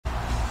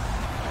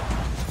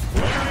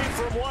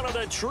from one of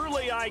the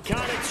truly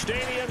iconic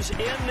stadiums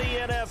in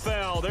the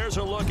NFL. There's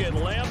a look at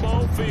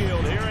Lambeau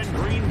Field here in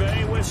Green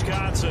Bay,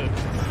 Wisconsin.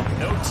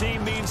 No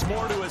team means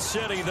more to a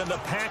city than the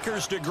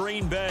Packers to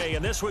Green Bay,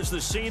 and this was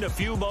the scene a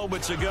few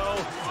moments ago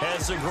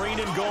as the green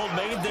and gold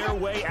made their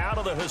way out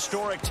of the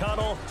historic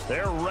tunnel.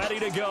 They're ready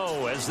to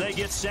go as they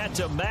get set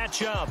to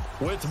match up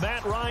with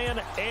Matt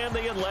Ryan and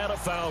the Atlanta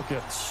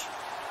Falcons.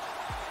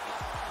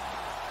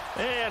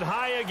 And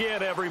hi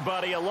again,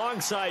 everybody.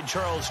 Alongside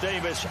Charles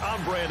Davis,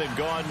 I'm Brandon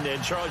Gaudin.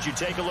 And, Charles, you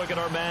take a look at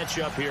our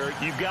matchup here.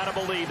 You've got to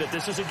believe that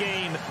this is a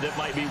game that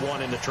might be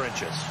won in the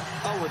trenches.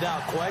 Oh,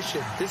 without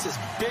question. This is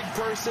big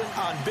person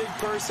on big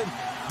person,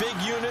 big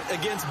unit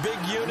against big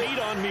unit. Meat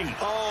on meat.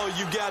 Oh,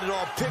 you got it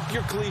all. Pick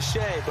your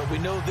cliche, but we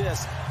know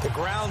this. The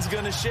ground's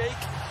going to shake,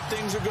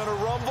 things are going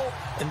to rumble,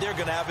 and they're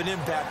going to have an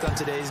impact on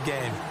today's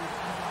game.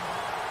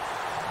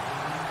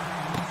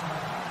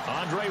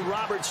 Andre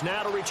Roberts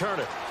now to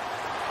return it.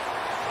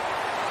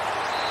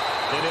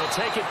 And he'll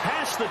take it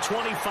past the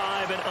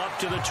 25 and up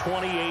to the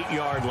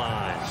 28-yard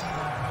line.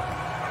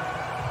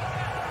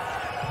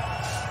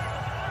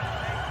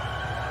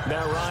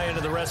 Matt Ryan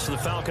and the rest of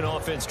the Falcon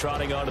offense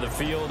trotting onto the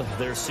field.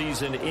 Their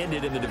season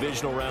ended in the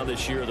divisional round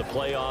this year of the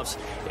playoffs.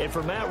 And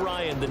for Matt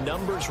Ryan, the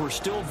numbers were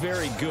still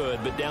very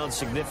good, but down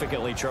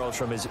significantly, Charles,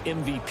 from his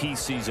MVP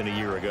season a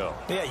year ago.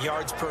 Yeah,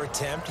 yards per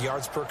attempt,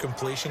 yards per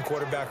completion,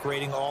 quarterback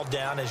rating all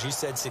down, as you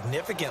said,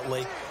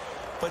 significantly.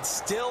 But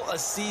still a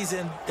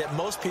season that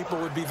most people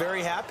would be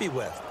very happy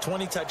with.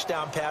 20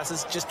 touchdown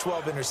passes, just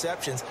 12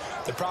 interceptions.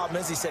 The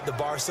problem is he set the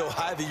bar so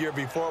high the year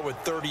before with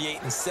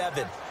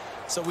 38-7.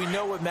 So we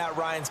know what Matt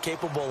Ryan's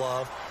capable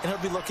of, and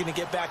he'll be looking to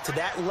get back to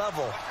that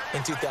level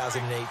in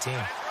 2018.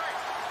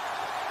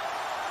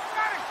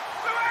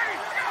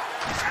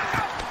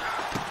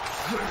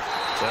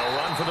 They'll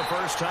run for the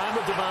first time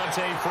with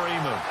Devontae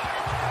Freeman.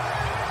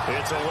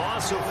 It's a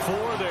loss of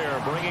 4 there,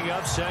 bringing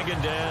up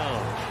second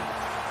down.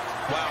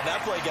 Wow,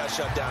 that play got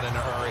shut down in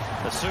a hurry.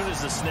 As soon as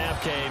the snap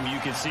came, you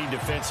could see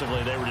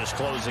defensively they were just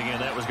closing in.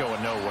 That was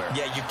going nowhere.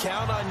 Yeah, you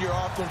count on your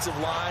offensive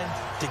line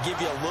to give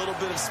you a little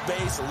bit of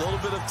space, a little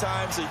bit of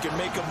time so you can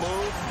make a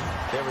move.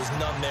 There was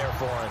none there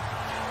for him.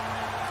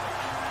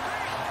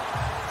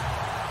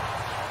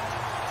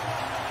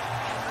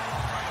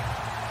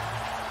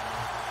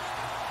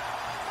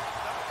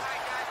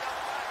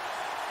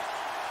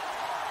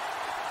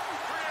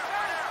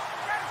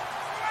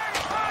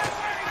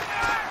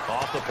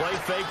 The play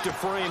fake to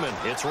Freeman.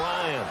 It's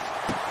Ryan.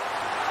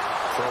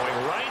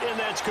 Throwing right, and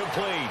that's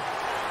complete.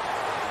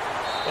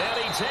 And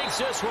he takes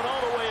this one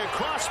all the way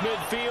across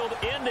midfield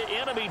into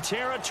enemy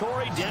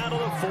territory down to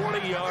the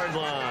 40-yard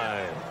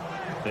line.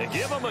 They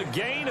give him a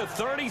gain of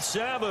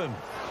 37.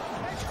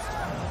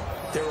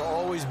 There will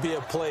always be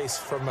a place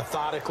for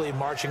methodically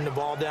marching the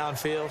ball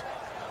downfield.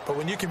 But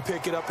when you can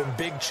pick it up in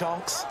big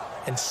chunks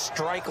and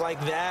strike like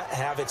that,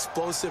 have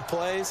explosive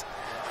plays,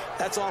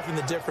 that's often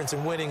the difference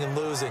in winning and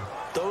losing.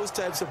 Those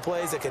types of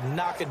plays that can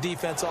knock a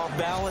defense off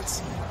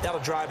balance,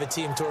 that'll drive a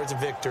team towards a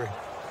victory.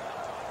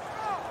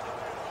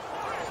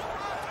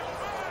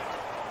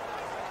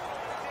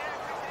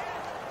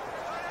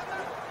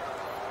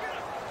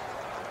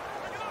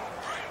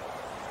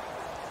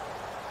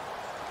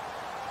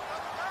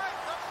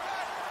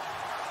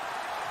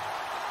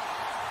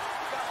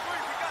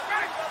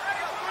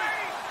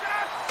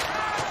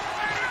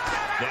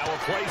 Now a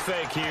play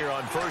fake here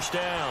on first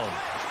down.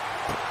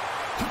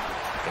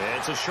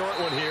 It's a short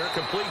one here,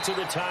 complete to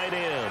the tight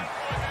end.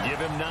 Give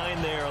him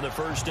 9 there on the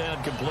first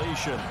down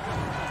completion.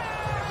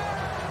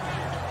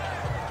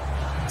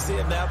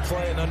 Seeing that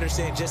play and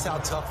understanding just how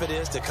tough it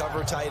is to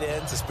cover tight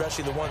ends,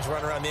 especially the ones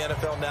running around the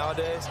NFL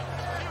nowadays,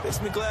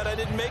 makes me glad I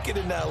didn't make it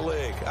in that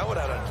league. I would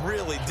have had a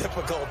really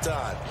difficult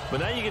time. But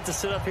now you get to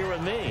sit up here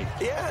with me.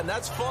 Yeah, and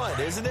that's fun,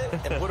 isn't it?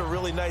 And what a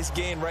really nice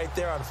gain right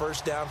there on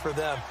first down for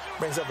them.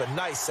 Brings up a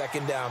nice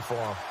second down for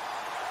them.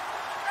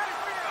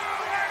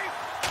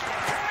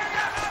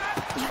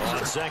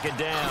 On second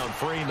down,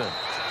 Freeman.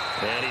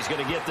 And he's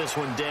going to get this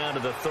one down to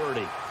the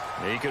 30.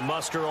 He can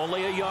muster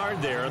only a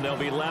yard there, and they'll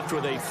be left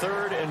with a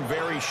third and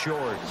very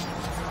short.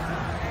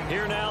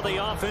 Here now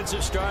the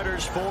offensive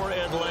starters for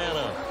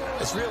Atlanta.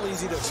 It's real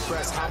easy to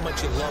express how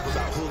much you love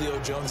about Julio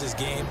Jones'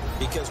 game,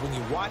 because when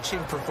you watch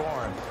him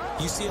perform,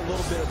 you see a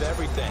little bit of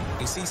everything.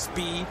 You see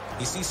speed,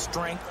 you see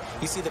strength,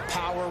 you see the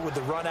power with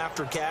the run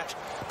after catch.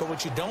 But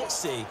what you don't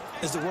see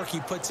is the work he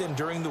puts in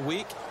during the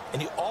week,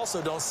 and you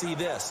also don't see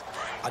this.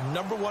 A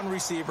 #1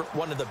 receiver,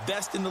 one of the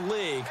best in the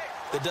league,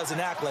 that doesn't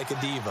act like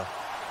a diva.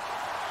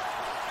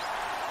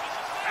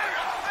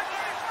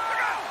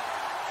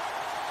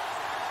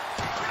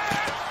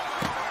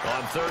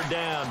 On third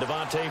down,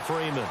 Devontae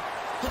Freeman.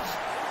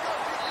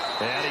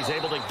 And he's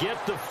able to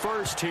get the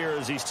first here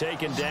as he's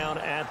taken down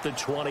at the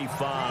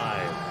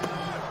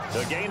 25.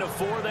 A gain of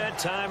 4 that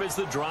time as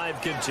the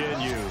drive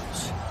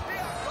continues.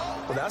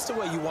 Well, that's the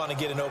way you want to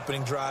get an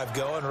opening drive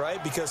going,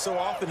 right? Because so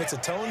often it's a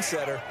tone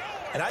setter.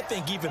 And I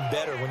think even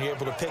better when you're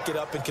able to pick it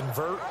up and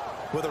convert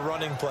with a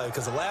running play.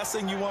 Because the last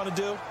thing you want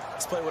to do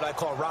is play what I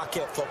call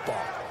rocket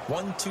football.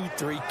 1, 2,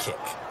 3, kick.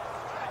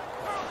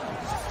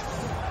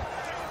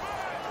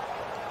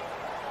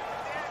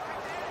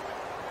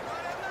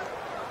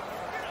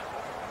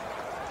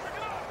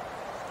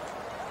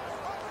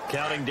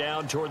 Counting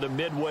down toward the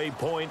midway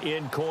point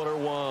in quarter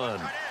one.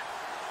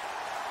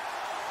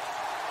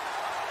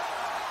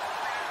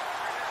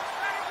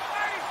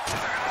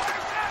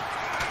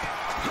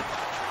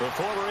 The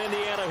former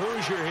Indiana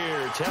Hoosier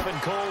here,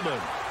 Tevin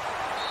Coleman.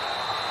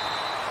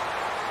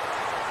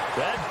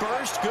 That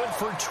burst good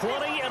for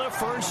 20 and a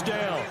first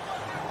down.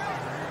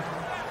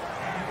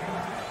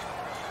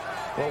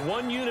 Well,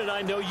 one unit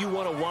I know you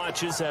want to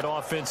watch is that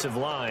offensive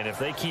line. If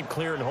they keep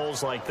clearing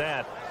holes like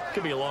that, it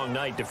could be a long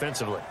night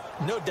defensively.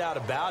 No doubt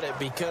about it,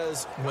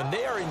 because when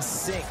they are in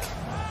sync,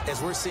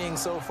 as we're seeing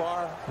so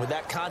far, when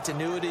that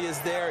continuity is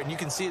there and you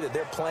can see that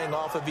they're playing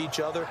off of each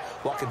other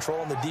while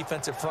controlling the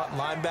defensive front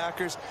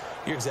linebackers,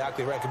 you're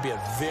exactly right. It could be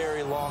a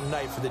very long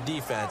night for the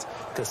defense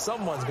because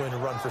someone's going to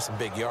run for some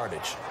big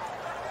yardage.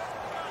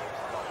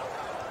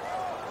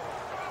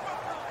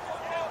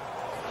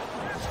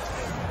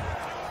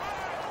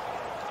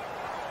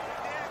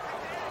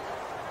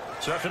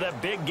 So after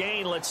that big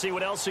gain, let's see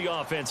what else the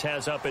offense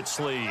has up its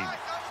sleeve.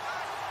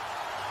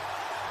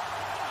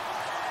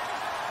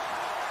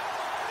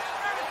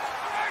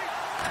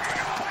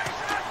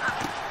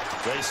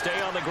 They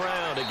stay on the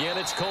ground. Again,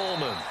 it's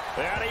Coleman.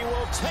 And he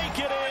will take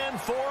it in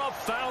for a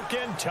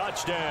Falcon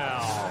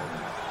touchdown.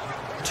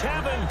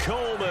 Tevin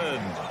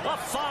Coleman, a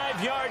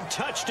 5-yard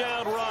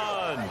touchdown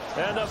run.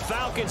 And the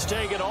Falcons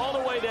take it all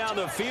the way down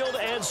the field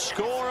and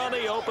score on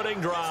the opening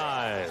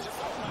drive.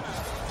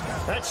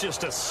 That's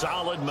just a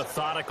solid,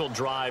 methodical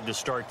drive to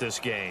start this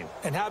game.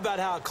 And how about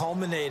how it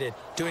culminated?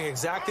 Doing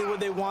exactly what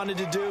they wanted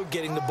to do,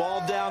 getting the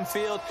ball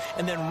downfield,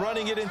 and then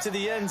running it into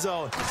the end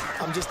zone.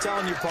 I'm just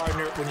telling you,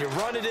 partner, when you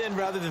run it in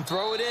rather than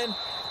throw it in,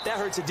 that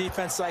hurts a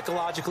defense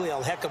psychologically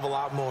a heck of a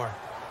lot more.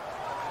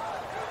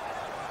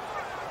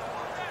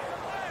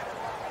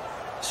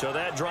 So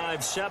that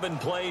drive, 7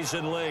 plays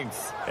in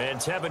length. And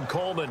Tevin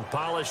Coleman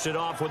polished it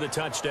off with a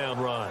touchdown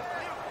run.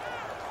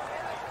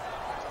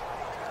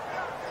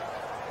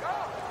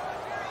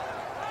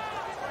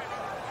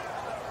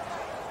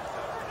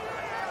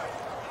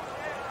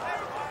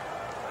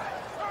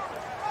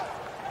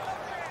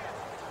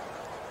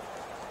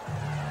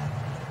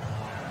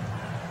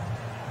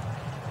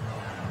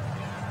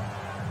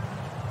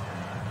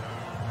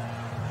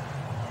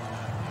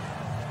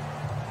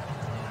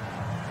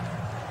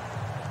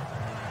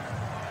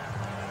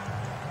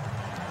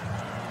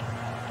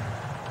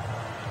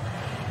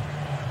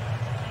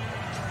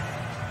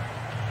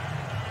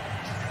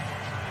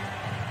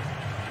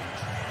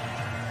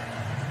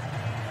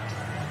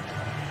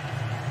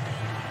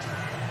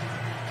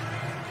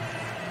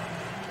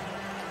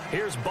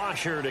 Here's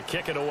Bosher to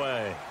kick it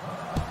away.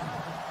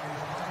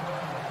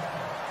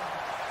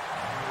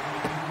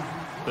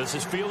 This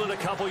is fielded a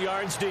couple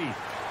yards deep.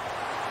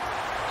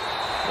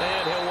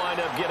 And he'll wind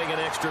up getting an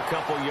extra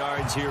couple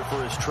yards here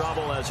for his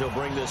trouble as he'll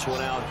bring this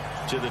one out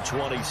to the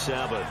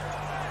 27.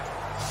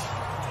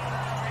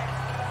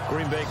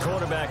 Green Bay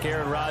quarterback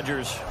Aaron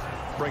Rodgers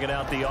bringing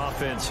out the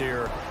offense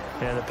here.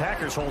 And the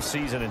Packers' whole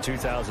season in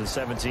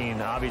 2017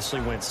 obviously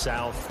went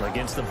south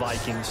against the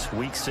Vikings.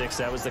 Week 6,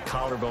 that was the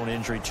collarbone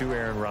injury to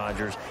Aaron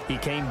Rodgers. He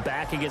came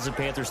back against the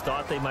Panthers,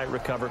 thought they might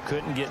recover,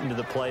 couldn't get into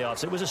the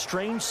playoffs. It was a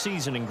strange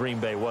season in Green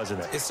Bay,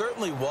 wasn't it? It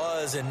certainly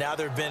was, and now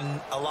there have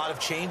been a lot of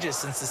changes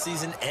since the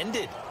season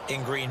ended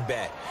in Green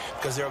Bay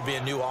because there will be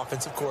a new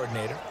offensive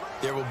coordinator.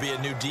 There will be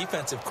a new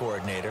defensive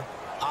coordinator.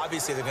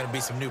 Obviously, there are going to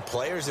be some new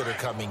players that are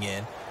coming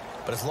in.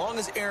 But as long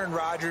as Aaron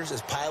Rodgers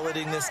is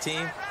piloting this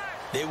team,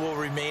 they will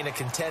remain a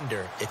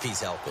contender if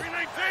he's healthy.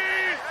 319!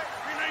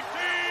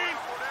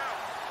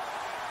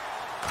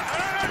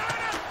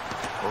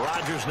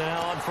 Rodgers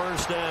now on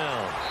first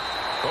down.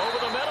 Over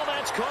the middle,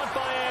 that's caught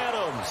by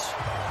Adams.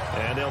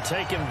 And they'll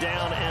take him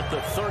down at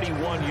the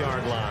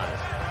 31-yard line.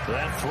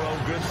 That throw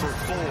good for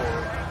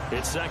 4.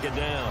 It's second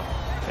down.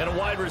 And a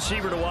wide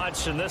receiver to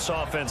watch in this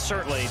offense,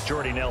 certainly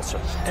Jordy Nelson.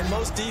 And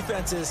most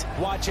defenses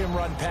watch him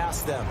run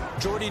past them.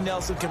 Jordy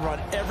Nelson can run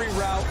every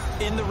route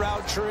in the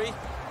route tree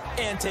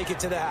and take it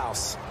to the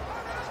house.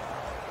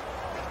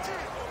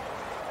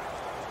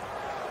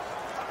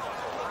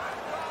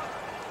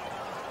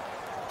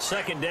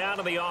 Second down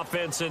to the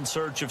offense in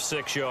search of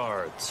 6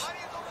 yards.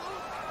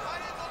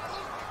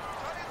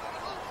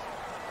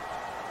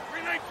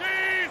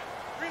 319!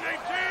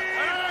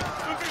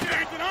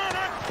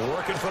 319!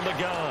 Working from the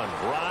gun,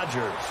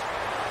 Rodgers.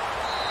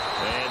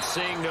 And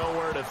seeing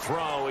nowhere to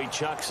throw, he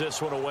chucks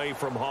this one away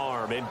from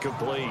harm,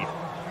 incomplete.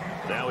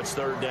 Now it's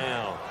third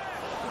down.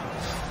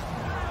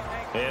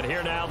 And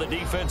here now the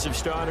defensive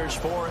starters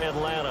for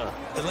Atlanta.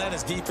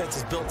 Atlanta's defense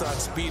is built on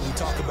speed. We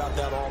talk about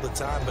that all the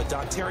time. But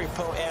Dontari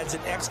Poe adds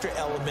an extra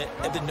element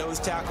at the nose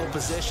tackle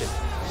position.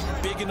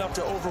 Big enough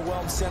to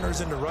overwhelm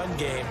centers in the run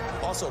game.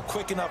 Also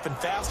quick enough and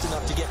fast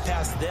enough to get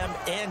past them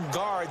and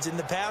guards in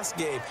the pass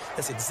game.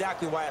 That's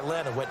exactly why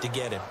Atlanta went to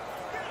get him.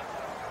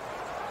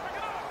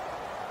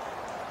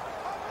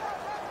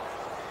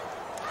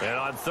 And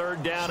on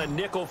third down, a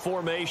nickel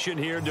formation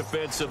here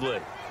defensively.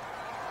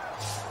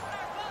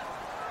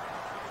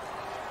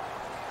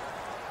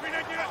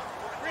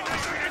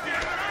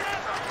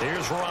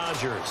 Here's Here's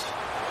Rodgers.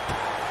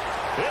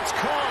 It's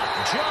caught.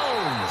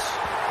 Jones.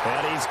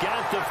 And he's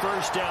got the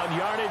first down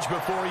yardage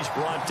before he's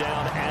brought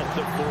down at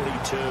the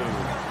 42.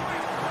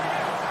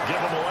 Give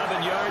him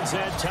 11 yards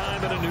that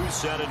time and a new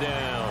set of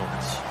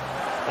downs.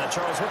 Now,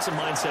 Charles, what's the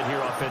mindset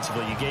here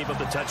offensively? You gave up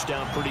the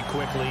touchdown pretty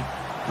quickly.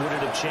 Would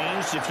it have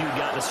changed if you had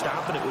gotten a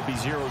stop and it would be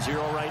 0-0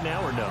 right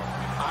now, or no?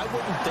 I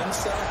wouldn't think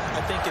so.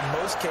 I think in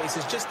most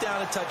cases, just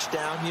down a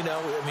touchdown, you know,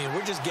 I mean,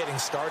 we're just getting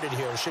started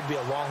here. It should be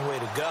a long way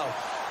to go.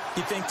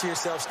 You think to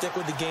yourself, stick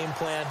with the game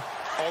plan,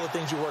 all the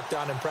things you worked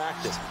on in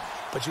practice.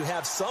 But you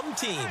have some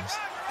teams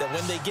that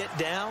when they get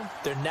down,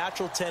 their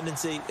natural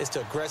tendency is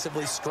to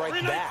aggressively strike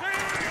back.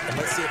 And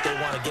let's see if they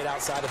want to get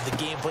outside of the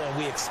game plan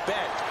we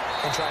expect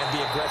and try and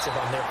be aggressive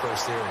on their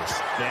first series.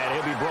 And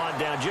he'll be brought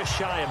down just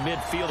shy of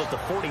midfield at the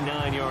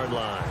 49-yard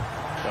line.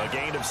 A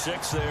gain of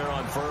 6 there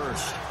on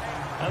first.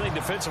 I think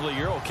defensively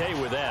you're okay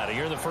with that.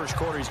 You're in the first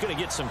quarter. He's going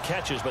to get some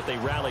catches, but they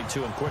rallied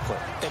to him quickly.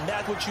 And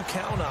that's what you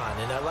count on,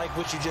 and I like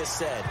what you just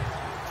said.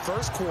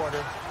 First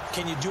quarter,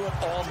 can you do it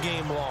all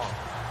game long?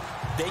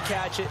 They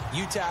catch it,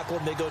 you tackle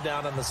them, they go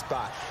down on the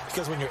spot.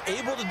 Because when you're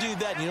able to do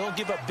that and you don't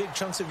give up big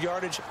chunks of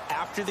yardage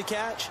after the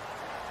catch,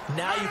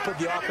 now you put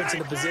the offense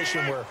in a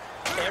position where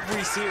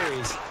every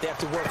series they have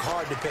to work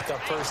hard to pick up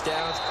first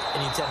downs,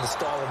 and you tend to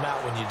stall them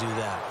out when you do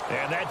that.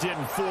 And that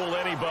didn't fool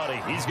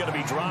anybody. He's going to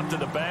be dropped in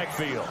the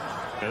backfield.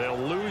 And they'll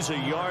lose a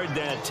yard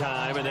that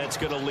time, and that's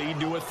going to lead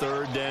to a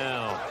third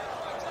down.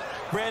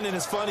 Brandon,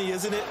 it's funny,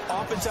 isn't it?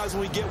 Oftentimes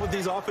when we get with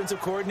these offensive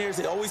coordinators,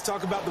 they always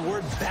talk about the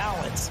word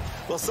balance.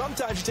 Well,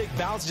 sometimes you take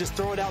balance and just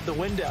throw it out the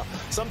window.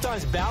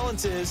 Sometimes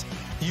balance is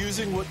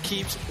using what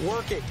keeps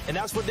working. And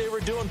that's what they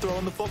were doing,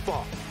 throwing the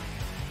football.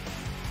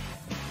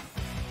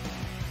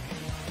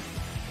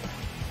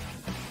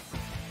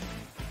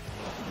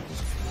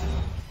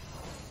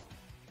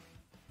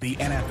 The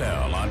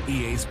NFL on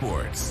EA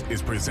Sports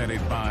is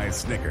presented by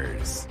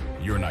Snickers.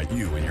 You're not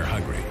you when you're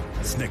hungry.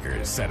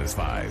 Snickers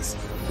satisfies.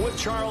 With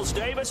Charles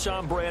Davis,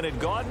 I'm Brandon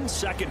Gaudin.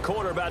 Second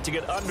quarter about to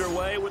get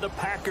underway with the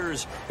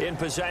Packers in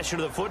possession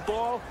of the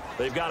football.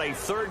 They've got a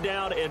third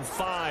down and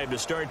 5 to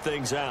start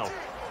things out.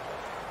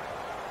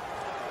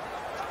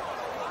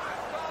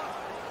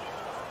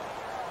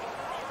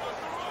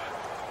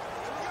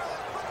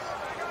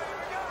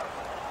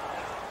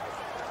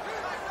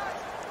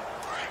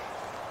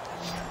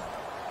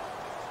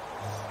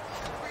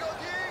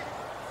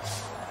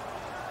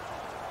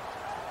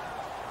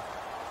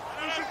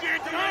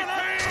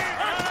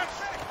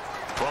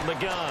 From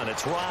the gun,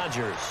 it's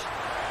Rodgers.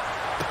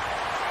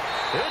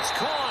 It's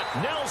caught.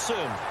 Nelson.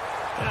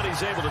 And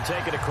he's able to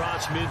take it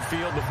across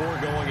midfield before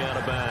going out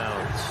of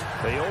bounds.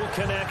 The old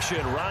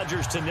connection,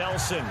 Rodgers to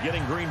Nelson,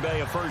 getting Green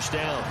Bay a first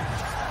down.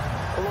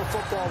 A little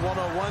football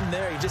 101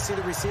 there. You just see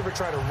the receiver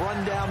try to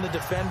run down the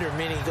defender,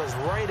 meaning he goes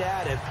right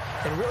at him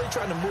and really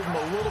trying to move him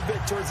a little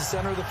bit towards the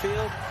center of the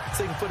field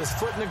so he can put his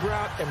foot in the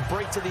ground and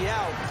break to the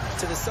out,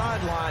 to the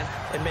sideline,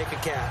 and make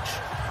a catch.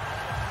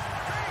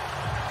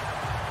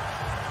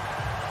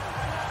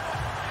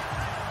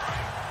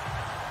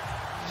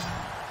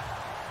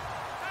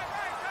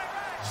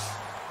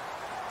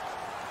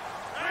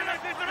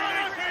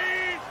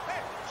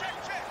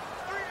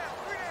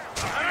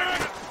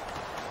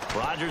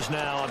 Rodgers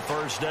now on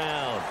first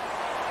down.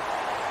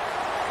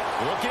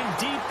 Looking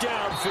deep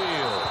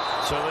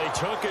downfield. So they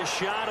took a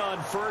shot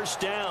on first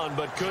down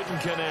but couldn't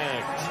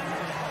connect.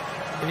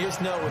 And you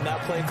just know when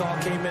that play call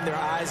came in, their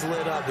eyes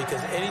lit up,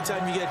 because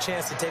anytime you get a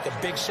chance to take a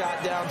big shot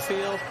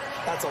downfield,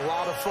 that's a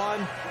lot of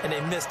fun, and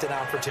they missed an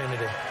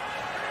opportunity.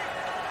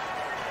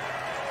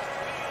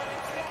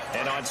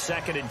 And on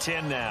 2nd and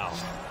 10 now.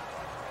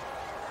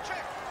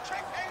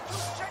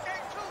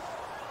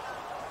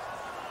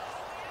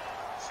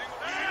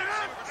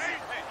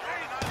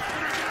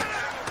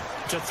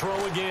 To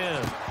throw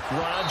again.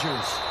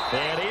 Rodgers.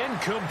 And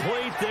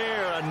incomplete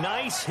there. A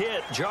nice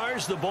hit.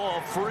 Jars the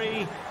ball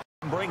free.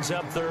 Brings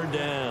up third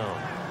down.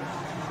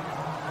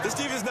 This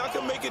team is not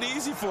going to make it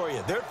easy for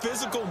you. They're a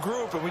physical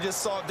group, and we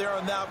just saw it there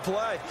on that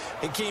play.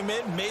 It came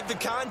in, made the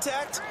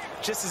contact,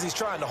 just as he's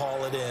trying to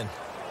haul it in.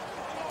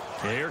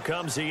 And here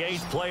comes the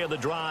 8th play of the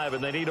drive,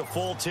 and they need a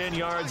full 10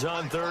 yards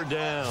on third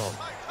down.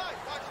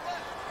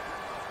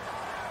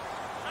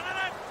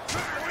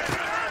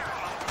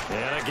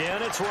 And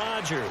again, it's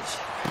Rodgers.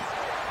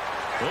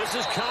 This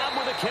is Cobb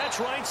with a catch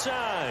right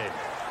side.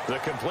 The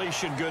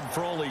completion good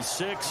for only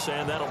 6,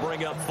 and that'll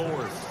bring up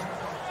 4th.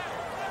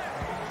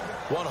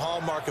 One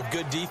hallmark of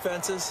good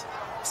defenses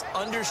is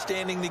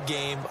understanding the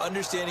game,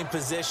 understanding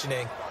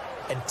positioning,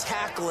 and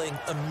tackling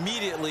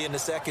immediately in the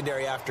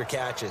secondary after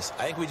catches.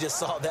 I think we just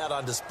saw that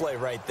on display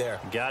right there.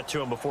 Got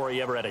to him before he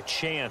ever had a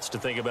chance to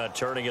think about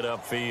turning it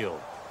upfield.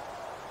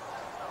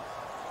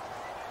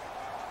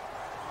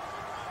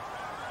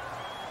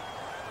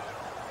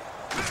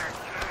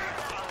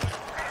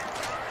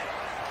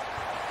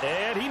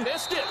 And he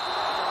missed it.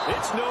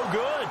 It's no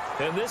good.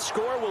 And this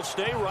score will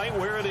stay right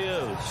where it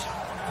is.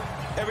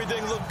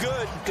 Everything looked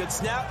good. Good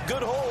snap,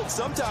 good hold.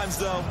 Sometimes,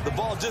 though, the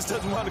ball just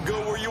doesn't want to go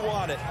where you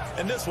want it.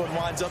 And this one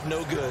winds up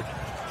no good.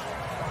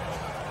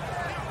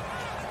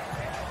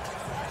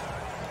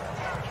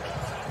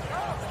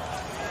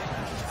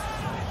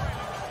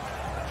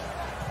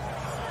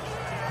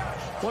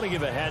 I want to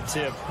give a hat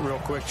tip real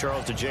quick,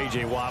 Charles, to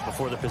J.J. Watt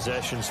before the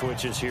possession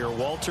switches here.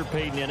 Walter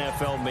Payton,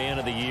 NFL Man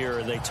of the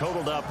Year. They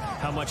totaled up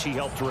how much he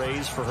helped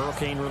raise for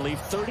hurricane relief,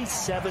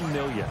 $37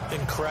 million.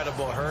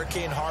 Incredible.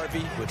 Hurricane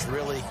Harvey, which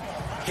really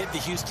hit the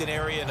Houston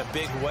area in a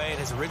big way, and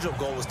his original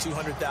goal was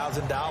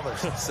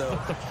 $200,000. So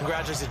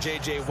congratulations to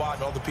J.J. Watt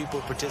and all the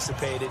people who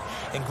participated.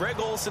 And Greg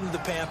Olsen of the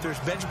Panthers,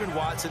 Benjamin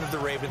Watson of the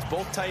Ravens,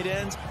 both tight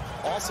ends,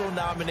 also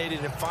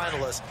nominated and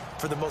finalists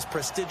for the most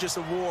prestigious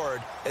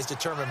award as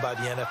determined by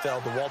the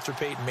NFL, the Walter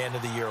Payton Man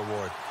of the Year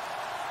Award.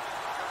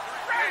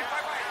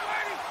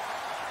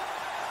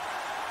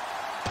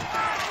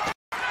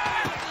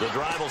 The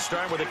drive will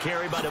start with a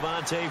carry by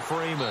Devontae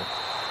Freeman.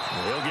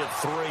 He'll get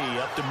 3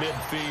 up to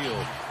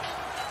midfield.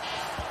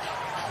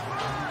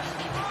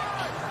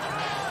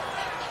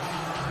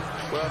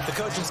 Well, if the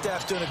coaching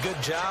staff's doing a good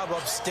job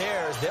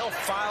upstairs, they'll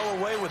file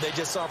away what they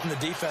just saw from the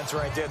defense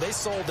right there. They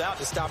sold out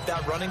to stop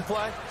that running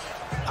play.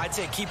 I'd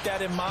say keep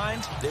that in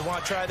mind. They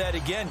want to try that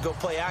again. Go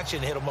play action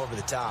and hit them over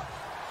the top.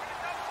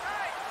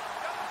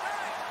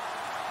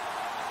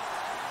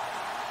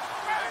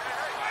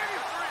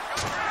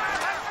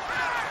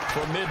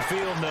 From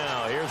midfield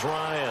now, here's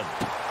Ryan.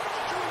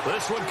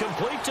 This one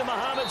complete to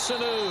Mohamed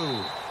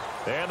Sanu.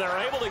 And they're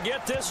able to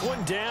get this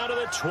one down to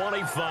the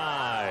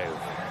 25.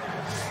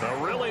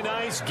 A really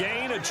nice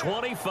gain of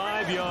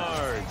 25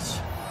 yards.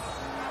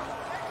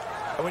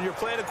 And when you're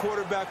playing a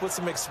quarterback with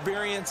some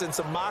experience and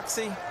some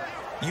moxie,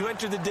 you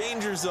enter the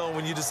danger zone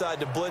when you decide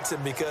to blitz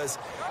him, because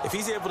if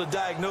he's able to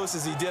diagnose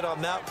as he did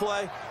on that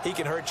play, he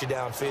can hurt you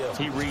downfield.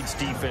 He reads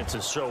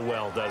defenses so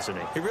well, doesn't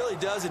he? He really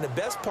does, and the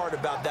best part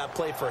about that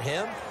play for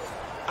him,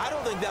 I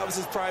don't think that was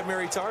his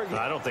primary target.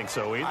 I don't think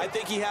so either. I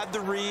think he had the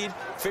read,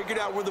 figured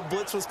out where the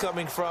blitz was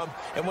coming from,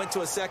 and went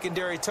to a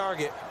secondary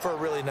target for a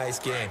really nice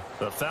game.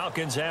 The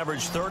Falcons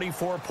averaged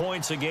 34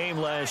 points a game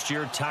last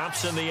year,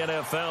 tops in the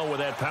NFL with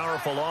that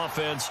powerful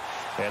offense,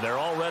 and they're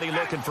already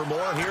looking for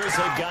more. Here's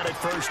they've got it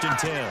 1st and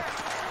 10.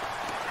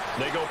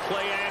 They go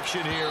play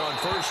action here on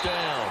 1st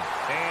down,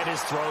 and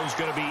his throw's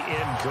going to be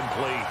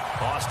incomplete.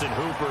 Austin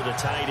Hooper, the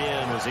tight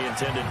end, was the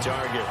intended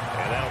target,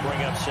 and that'll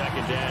bring up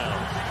 2nd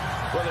down.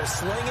 Well, they're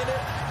swinging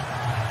it,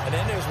 and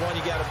then there's one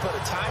you got to put a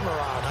timer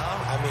on,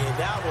 huh? I mean,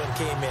 that one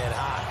came in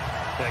hot.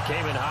 That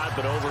came in hot,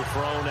 but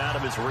overthrown, out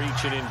of his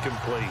reach, and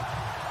incomplete.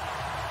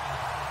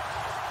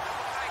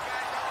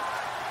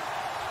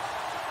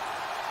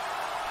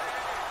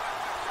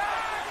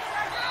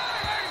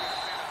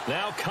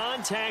 Now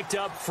contact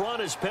up front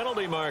as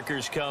penalty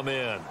markers come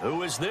in.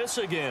 Who is this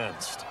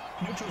against?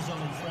 Neutral zone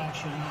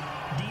infraction,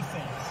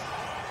 defense.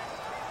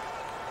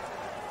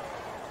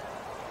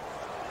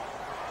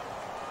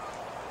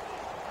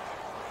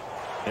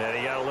 And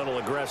he got a little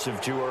aggressive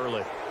too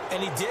early.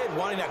 And he did,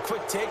 wanting that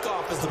quick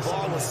takeoff as the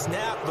ball was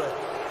snapped. But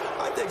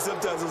I think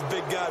sometimes those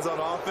big guys on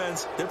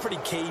offense, they're pretty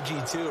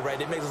cagey too, right?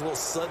 They make those little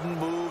sudden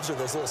moves or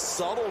those little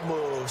subtle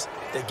moves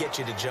that get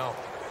you to jump.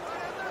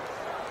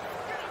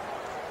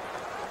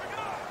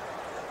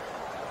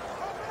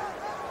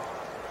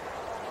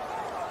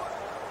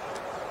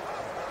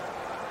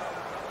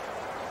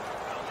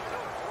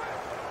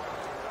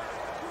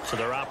 So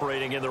they're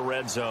operating in the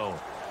red zone.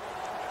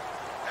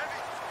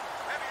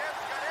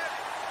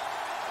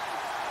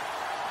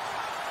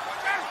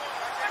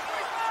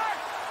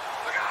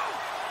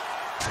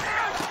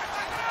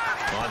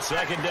 On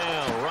 2nd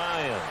down,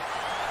 Ryan.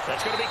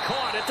 That's going to be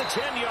caught at the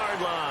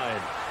 10-yard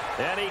line.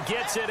 And he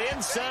gets it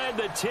inside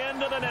the 10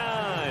 to the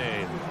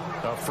 9.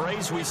 A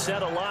phrase we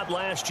said a lot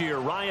last year,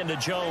 Ryan to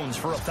Jones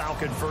for a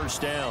Falcon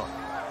 1st down.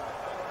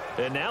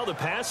 And now the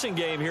passing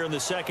game here in the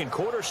 2nd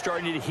quarter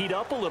starting to heat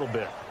up a little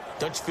bit.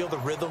 Don't you feel the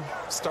rhythm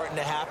starting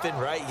to happen,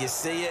 right? You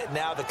see it.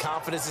 Now the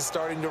confidence is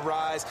starting to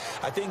rise.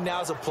 I think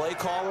now as a play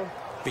caller,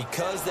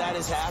 because that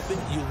has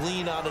happened, you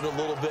lean on it a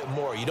little bit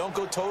more. You don't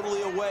go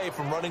totally away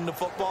from running the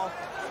football,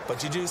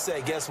 but you do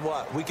say, guess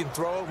what? We can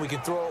throw it. We can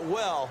throw it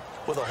well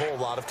with a whole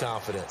lot of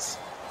confidence.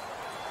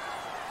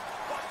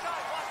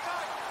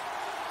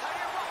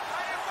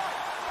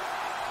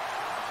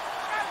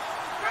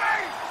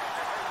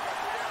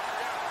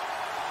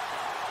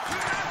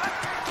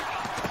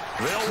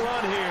 They'll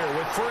run here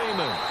with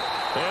Freeman.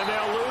 And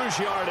they'll lose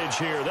yardage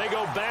here. They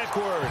go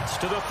backwards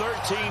to the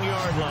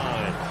 13-yard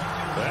line.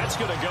 That's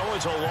going to go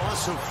as a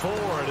loss of 4,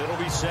 and it'll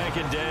be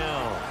 2nd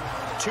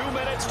down. 2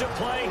 minutes to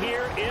play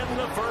here in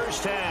the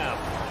 1st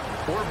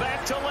half. We're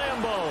back to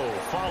Lambeau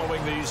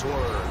following these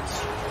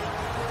words.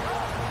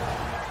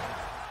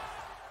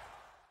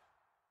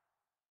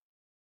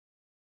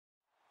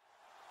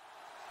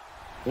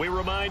 We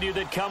remind you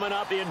that coming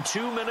up in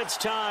 2 minutes'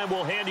 time,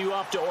 we'll hand you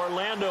up to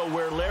Orlando,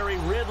 where Larry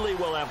Ridley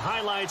will have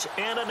highlights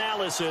and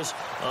analysis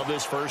of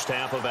this 1st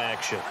half of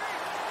action.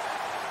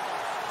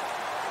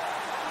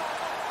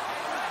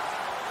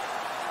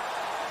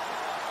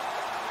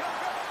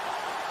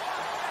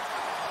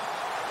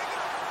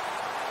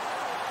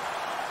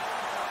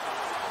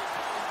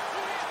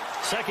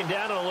 Second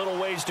down and a little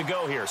ways to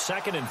go here.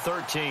 2nd and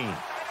 13.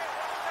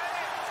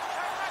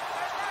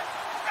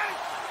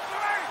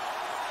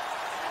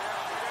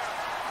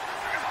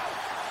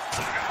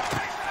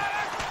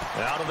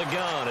 Out of the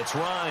gun, it's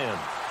Ryan.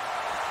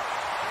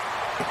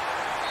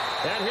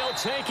 And he'll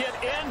take it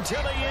into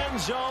the end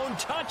zone.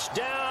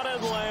 Touchdown,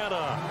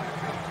 Atlanta.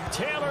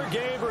 Taylor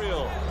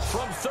Gabriel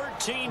from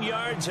 13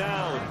 yards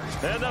out.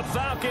 And the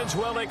Falcons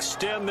will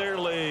extend their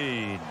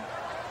lead.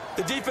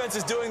 The defense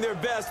is doing their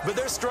best, but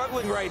they're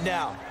struggling right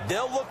now.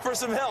 They'll look for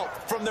some help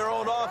from their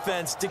own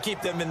offense to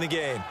keep them in the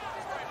game.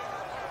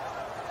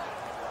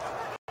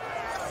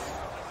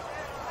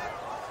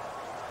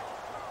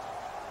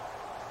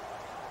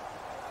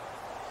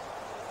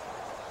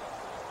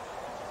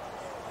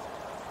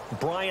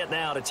 Bryant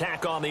now to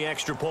tack on the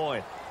extra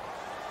point.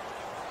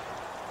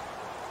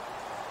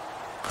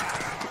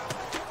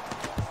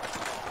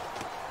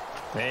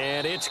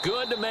 And it's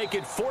good to make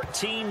it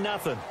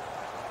 14-0.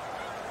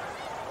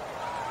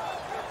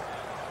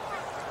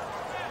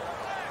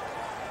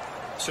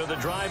 So the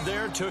drive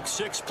there took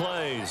 6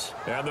 plays,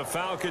 and the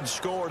Falcons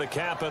score to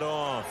cap it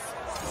off.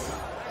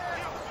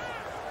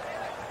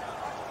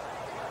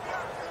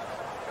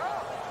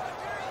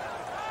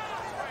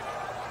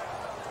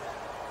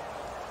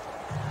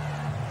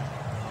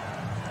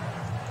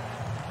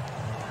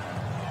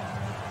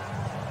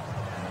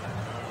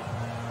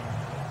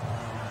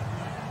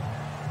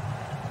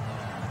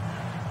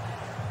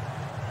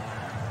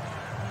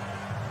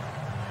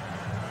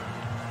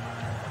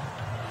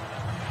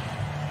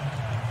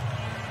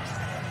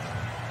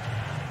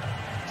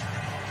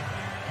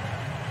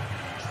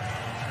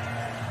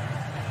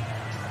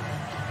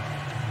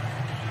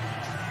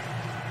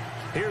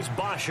 Here's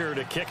Bosher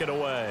to kick it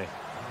away.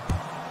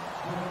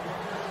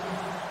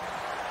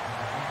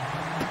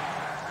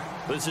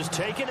 This is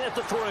taken at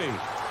the 3. And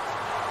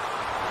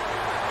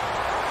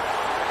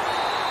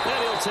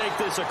he'll take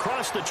this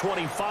across the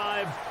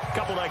 25, a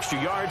couple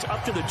extra yards,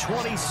 up to the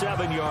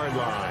 27-yard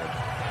line.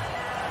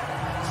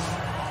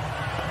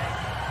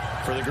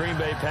 For the Green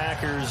Bay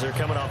Packers, they're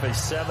coming off a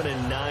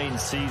 7-9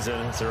 season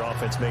as their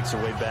offense makes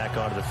their way back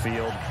onto the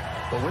field.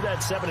 But with that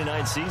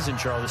 7-9 season,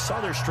 Charles,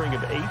 saw their string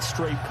of 8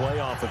 straight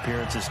playoff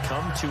appearances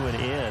come to an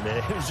end. And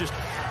it was just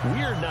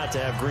weird not to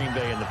have Green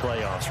Bay in the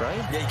playoffs,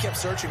 right? Yeah, you kept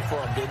searching for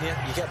them, didn't you?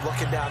 You kept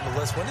looking down the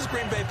list. When does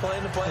Green Bay play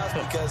in the playoffs?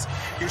 Because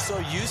you're so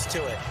used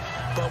to it.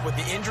 But with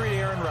the injury to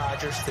Aaron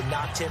Rodgers that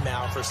knocked him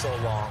out for so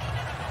long,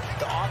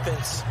 the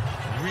offense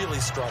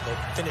really struggled.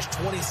 Finished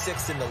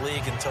 26th in the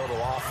league in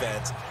total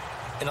offense.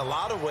 In a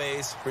lot of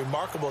ways,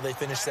 remarkable they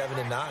finished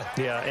 7-9.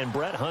 Yeah, and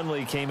Brett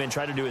Hundley came in,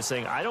 tried to do his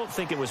thing. I don't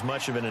think it was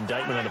much of an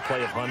indictment on the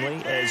play of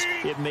Hundley, as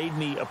it made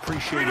me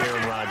appreciate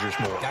Aaron Rodgers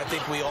more. I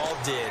think we all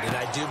did, and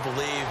I do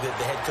believe that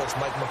the head coach,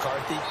 Mike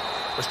McCarthy,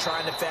 was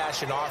trying to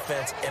fashion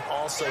offense and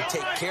also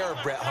take care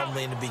of Brett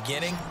Hundley in the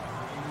beginning,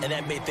 and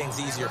that made things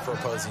easier for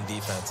opposing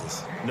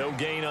defenses. No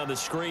gain on the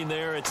screen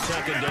there. It's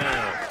 2nd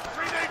down.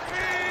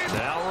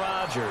 Now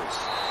Rodgers.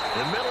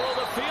 In the middle of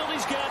the field,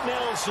 he's got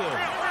Nelson.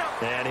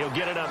 And he'll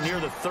get it up near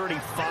the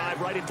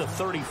 35, right at the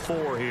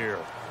 34 here.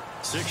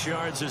 6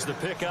 yards is the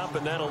pickup,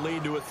 and that'll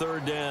lead to a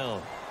 3rd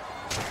down.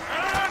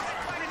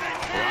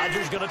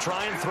 Rodgers going to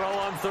try and throw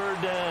on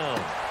 3rd down.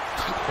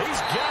 He's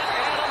got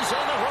Adams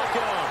on the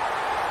hookup.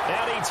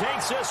 And he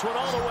takes this one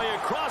all the way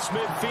across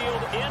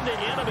midfield into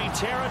enemy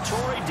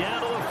territory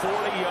down to the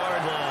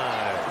 40-yard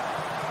line.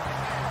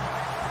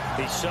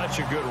 He's such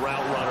a good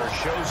route runner.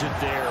 Shows it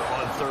there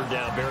on 3rd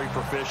down. Very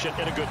proficient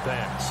and a good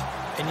pass.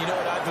 And you know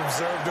what I've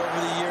observed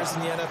over the years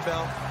in the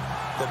NFL?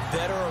 The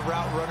better a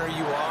route runner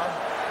you are,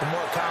 the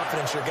more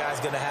confidence your guy's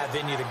going to have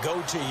in you to go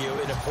to you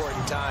in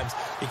important times,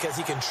 because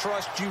he can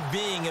trust you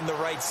being in the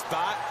right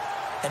spot,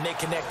 and they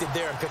connected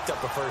there and picked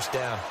up a 1st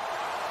down.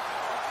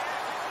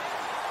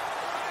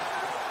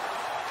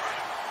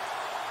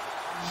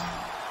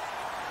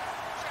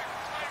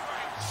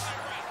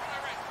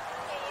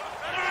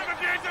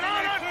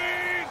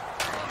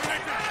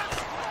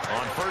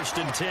 On 1st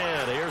and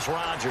 10, here's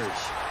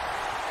Rodgers.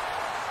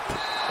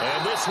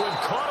 And this one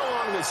caught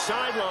along the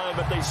sideline,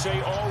 but they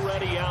say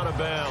already out of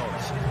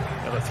bounds.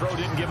 And the throw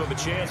didn't give him a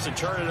chance to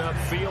turn it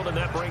upfield, and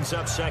that brings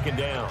up 2nd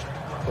down.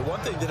 But one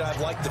thing that I've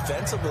liked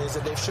defensively is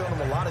that they've shown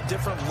him a lot of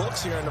different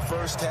looks here in the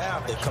first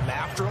half. They've come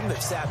after him. They've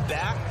sat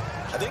back.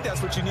 I think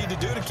that's what you need to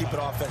do to keep an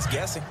offense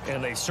guessing.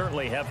 And they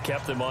certainly have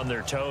kept them on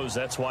their toes.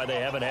 That's why they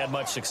haven't had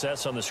much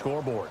success on the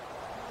scoreboard.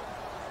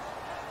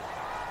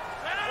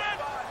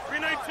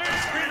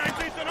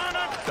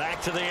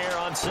 Back to the air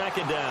on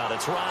 2nd down.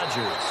 It's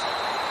Rodgers.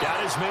 Got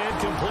his man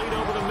complete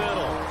over the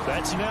middle.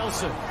 That's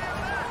Nelson.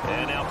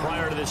 And now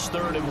prior to this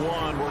 3rd and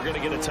 1, we're going to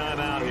get a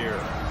timeout here,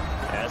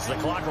 as the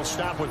clock will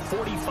stop with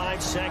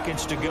 45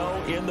 seconds to go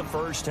in the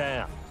first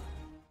half.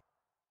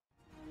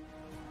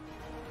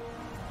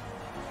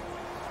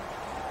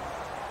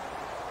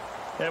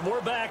 And we're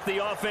back.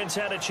 The offense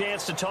had a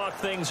chance to talk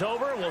things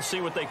over. We'll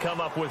see what they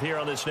come up with here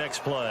on this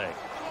next play.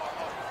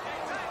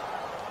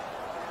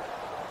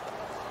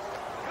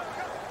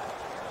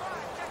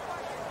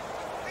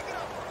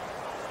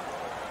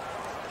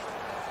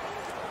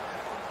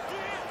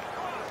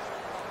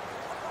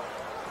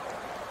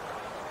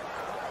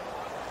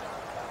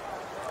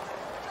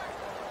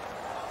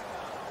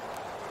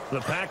 The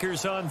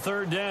Packers on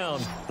third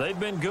down. They've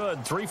been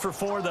good, 3 for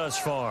 4 thus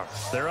far.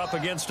 They're up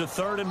against a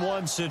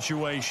 3rd-and-1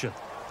 situation.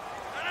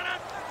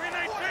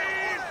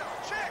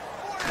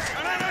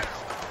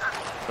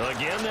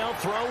 Again, they'll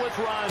throw with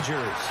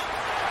Rodgers.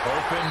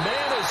 Open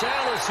man is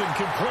Allison,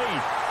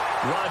 complete.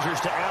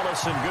 Rodgers to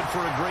Allison, good for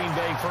a Green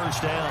Bay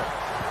first down.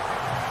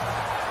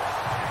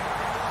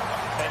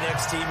 An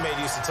ex-teammate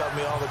used to tell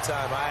me all the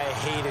time, I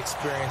hate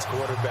experienced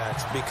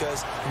quarterbacks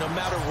because no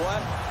matter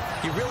what,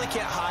 you really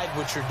can't hide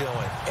what you're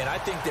doing. And I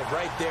think that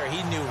right there,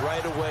 he knew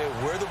right away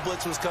where the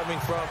blitz was coming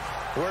from,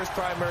 where his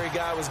primary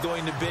guy was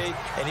going to be,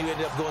 and he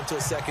ended up going to a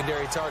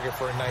secondary target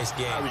for a nice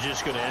game. I was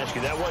just going to ask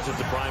you, that wasn't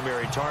the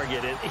primary target.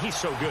 He's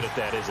so good at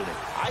that, isn't he?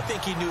 I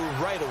think he knew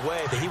right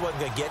away that he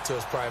wasn't going to get to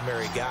his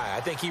primary guy.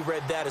 I think he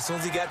read that as soon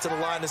as he got to the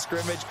line of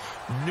scrimmage,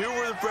 knew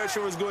where the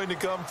pressure was going to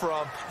come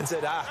from, and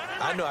said,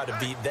 I know how to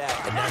beat that,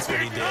 and that's what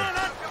he did.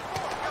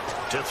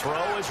 To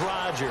throw is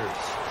Rodgers.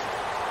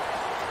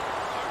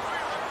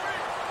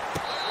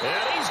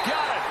 And he's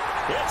got it.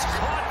 It's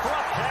caught for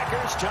a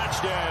Packers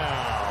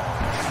touchdown.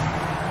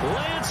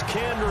 Lance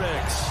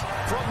Kendricks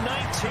from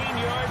 19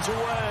 yards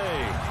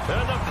away.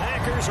 And the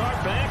Packers are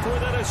back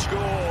within a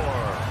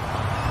score.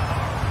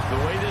 The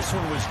way this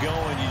one was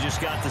going, you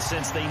just got the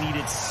sense they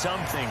needed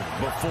something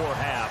before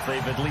half.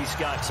 They've at least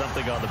got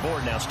something on the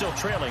board now. Still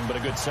trailing, but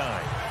a good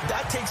sign.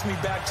 That takes me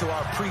back to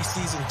our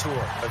preseason tour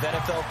of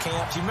NFL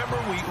camps. You remember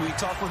we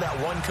talked with that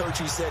one coach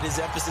who said his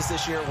emphasis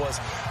this year was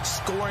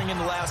scoring in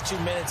the last 2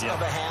 minutes of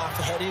a half,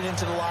 heading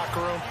into the locker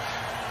room.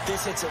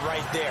 This hits it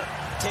right there.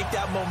 Take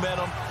that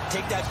momentum,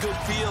 take that good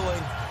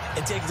feeling,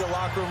 and take the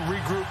locker room,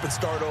 regroup, and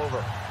start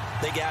over.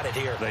 They got it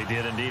here. They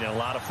did indeed. A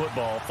lot of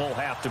football, full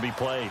half to be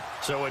played.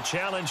 So a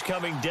challenge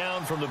coming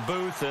down from the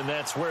booth, and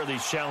that's where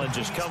these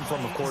challenges come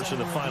from, of course, in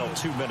the final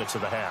 2 minutes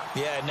of the half.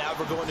 Yeah, now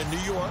we're going to New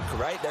York,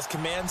 right? That's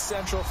command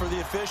central for the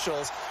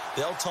officials.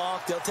 They'll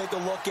talk, they'll take a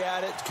look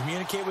at it,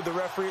 communicate with the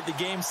referee at the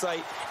game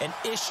site, and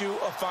issue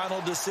a final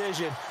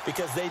decision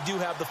because they do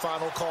have the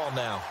final call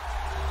now.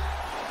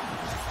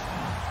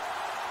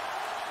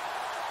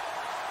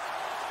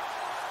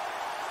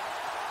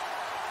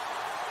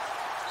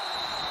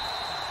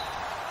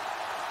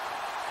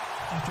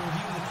 After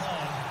reviewing the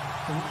play,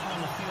 the ruling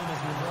on the field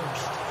is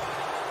reversed.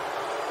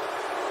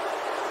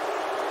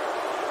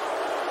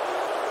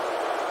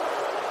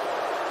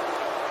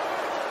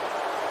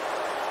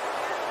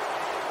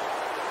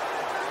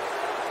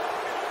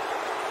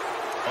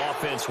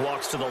 Offense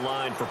walks to the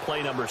line for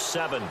play number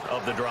 7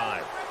 of the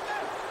drive.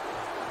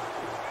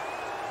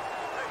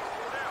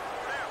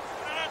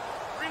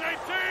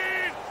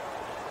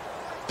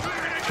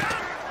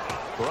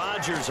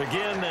 Rodgers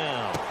again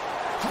now.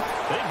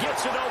 He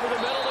gets it over the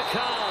middle to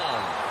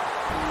Cobb.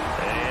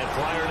 And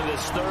prior to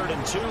this 3rd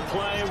and 2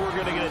 play, we're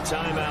going to get a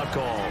timeout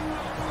call,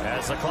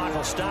 as the clock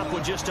will stop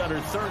with just under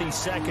 30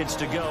 seconds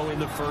to go in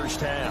the first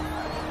half.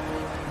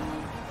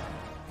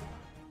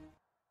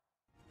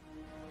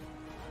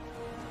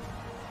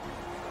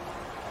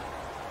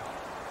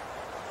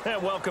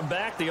 And welcome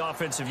back. The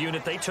offensive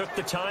unit, they took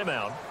the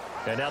timeout,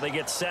 and now they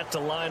get set to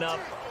line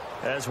up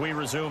as we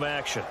resume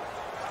action.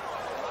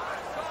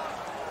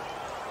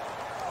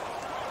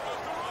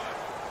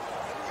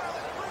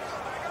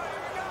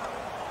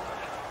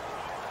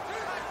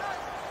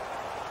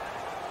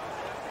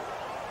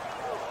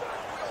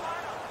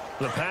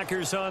 The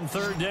Packers on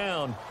 3rd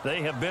down.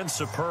 They have been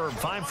superb.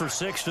 5 for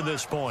 6 to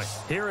this point.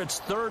 Here it's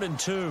 3rd and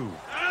 2.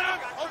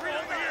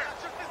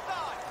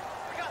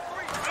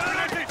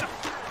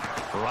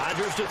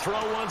 Rodgers to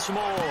throw once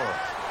more.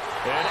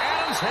 And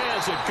Adams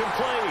has it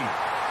complete.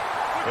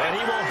 And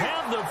he will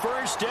have the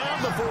first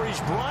down before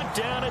he's brought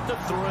down at the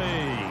 3.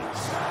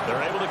 They're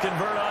able to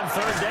convert on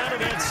 3rd down,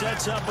 and that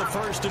sets up a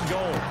 1st and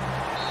goal.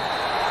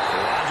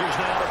 Rodgers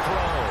now to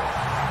throw.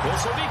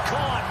 This will be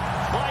caught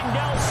by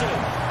Nelson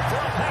for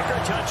a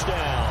Packer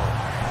touchdown.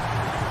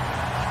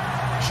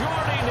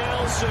 Jordy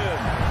Nelson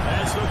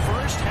as the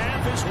first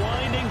half is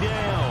winding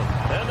down,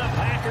 and the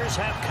Packers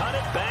have cut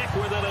it back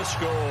within a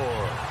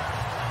score.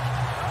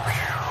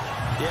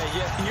 Yeah,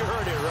 you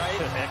heard it, right?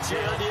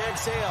 Exhale. The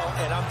exhale,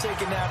 and I'm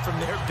taking that from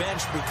their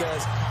bench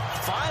because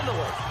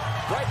finally,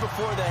 right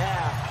before the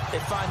half, they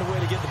find a way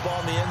to get the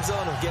ball in the end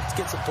zone and get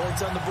some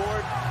points on the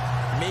board.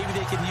 Maybe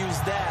they can use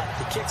that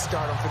to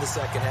kickstart them for the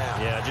second half.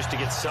 Yeah, just to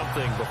get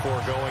something before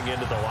going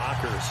into the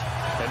lockers.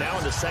 And now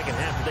in the second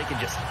half, they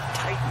can just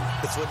tighten.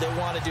 That's what they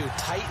want to do.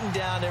 Tighten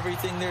down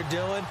everything they're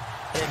doing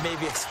and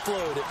maybe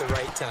explode at the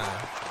right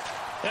time.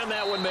 And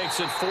that one makes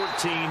it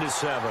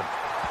 14-7.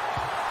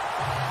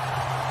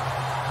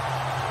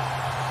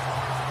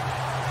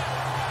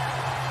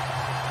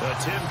 A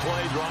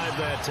 10-play drive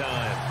that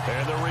time.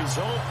 And the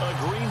result, a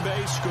Green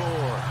Bay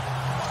score.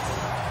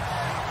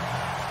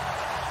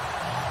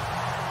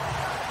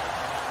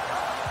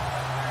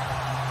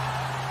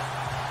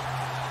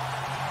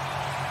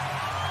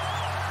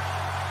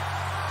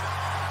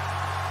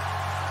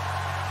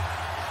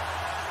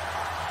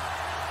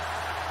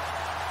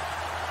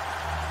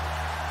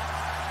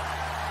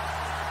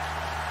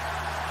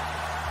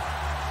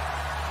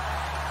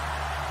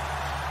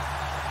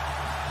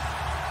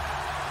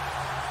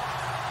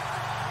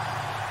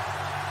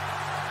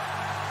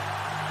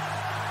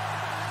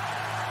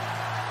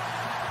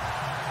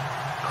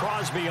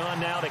 Crosby on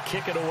now to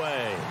kick it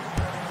away.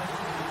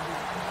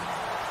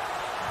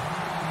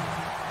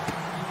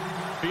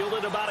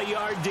 Fielded about a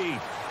yard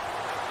deep.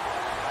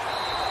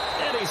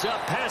 And he's up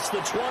past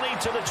the 20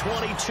 to the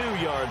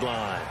 22-yard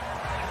line.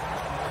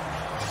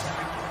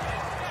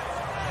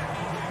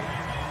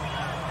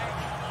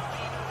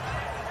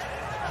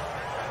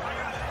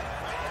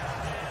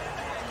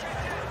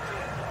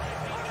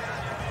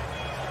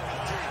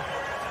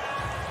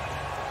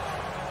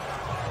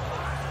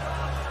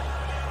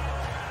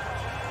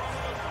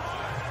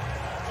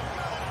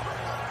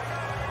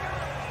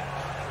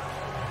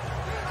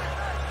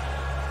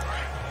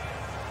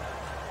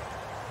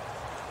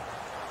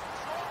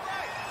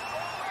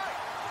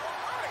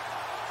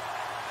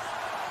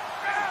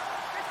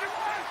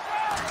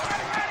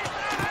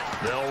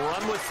 They'll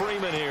run with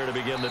Freeman here to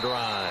begin the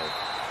drive.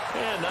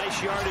 And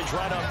nice yardage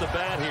right off the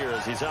bat here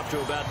as he's up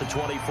to about the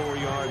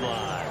 24-yard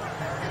line.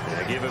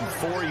 They give him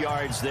 4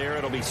 yards there.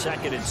 It'll be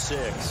 2nd and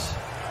 6.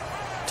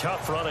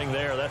 Tough running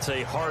there. That's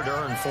a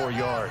hard-earned 4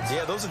 yards.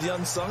 Yeah, those are the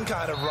unsung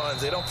kind of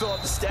runs. They don't fill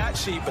up the stat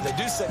sheet, but they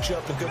do set you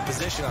up in good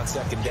position on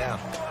 2nd down.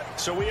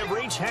 So we have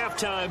reached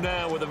halftime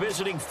now with the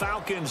visiting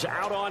Falcons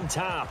out on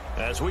top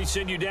as we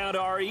send you down to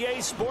our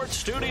EA Sports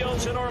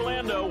Studios in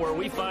Orlando where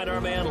we find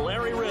our man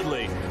Larry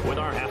Ridley with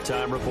our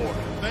halftime report.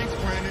 Thanks,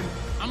 Brandon.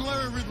 I'm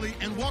Larry Ridley,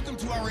 and welcome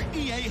to our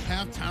EA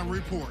Halftime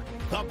Report.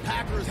 The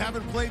Packers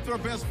haven't played their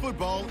best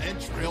football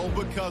and trail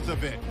because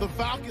of it. The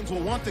Falcons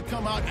will want to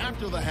come out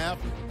after the half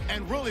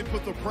and really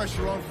put the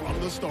pressure on from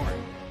the start.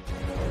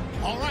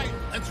 All right,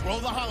 let's roll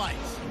the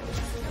highlights.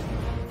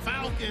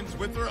 Falcons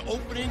with their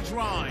opening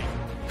drive.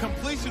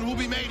 Completion will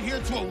be made here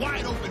to a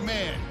wide-open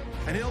man,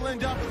 and he'll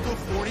end up at the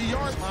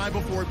 40-yard line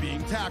before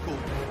being tackled.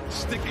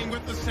 Sticking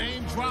with the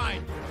same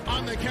drive,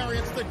 on the carry,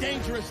 it's the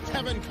dangerous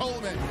Tevin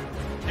Coleman.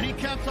 And he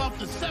caps off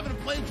the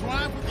 7-play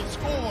drive with a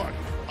score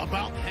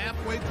about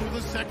halfway through the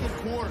 2nd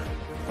quarter.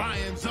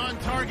 Ryan's on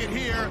target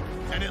here,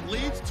 and it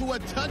leads to a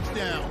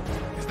touchdown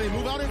as they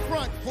move out in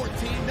front,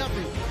 14-0.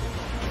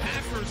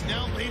 Packers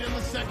now late in the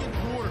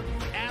 2nd quarter.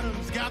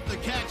 Adams got the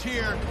catch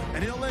here,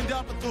 and he'll end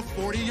up at the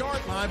 40-yard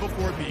line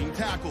before being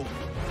tackled.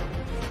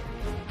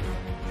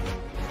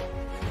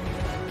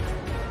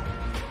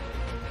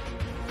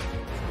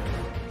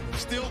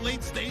 Still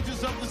late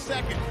stages of the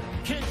 2nd.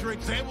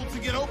 Kendrick's able to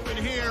get open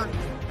here,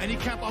 and he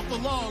capped off the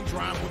long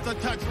drive with a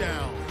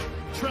touchdown.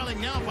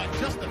 Trailing now by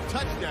just a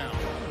touchdown.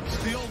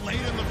 Still late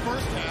in the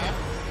 1st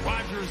half.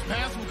 Rodgers'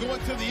 pass will go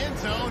into the end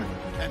zone,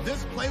 and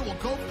this play will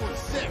go for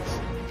 6.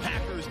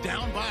 Packers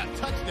down by a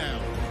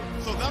touchdown.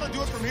 So that'll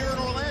do it from here in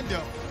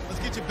Orlando. Let's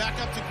get you back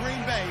up to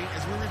Green Bay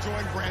as we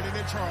rejoin Brandon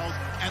and Charles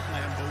at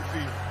Lambeau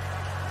Field.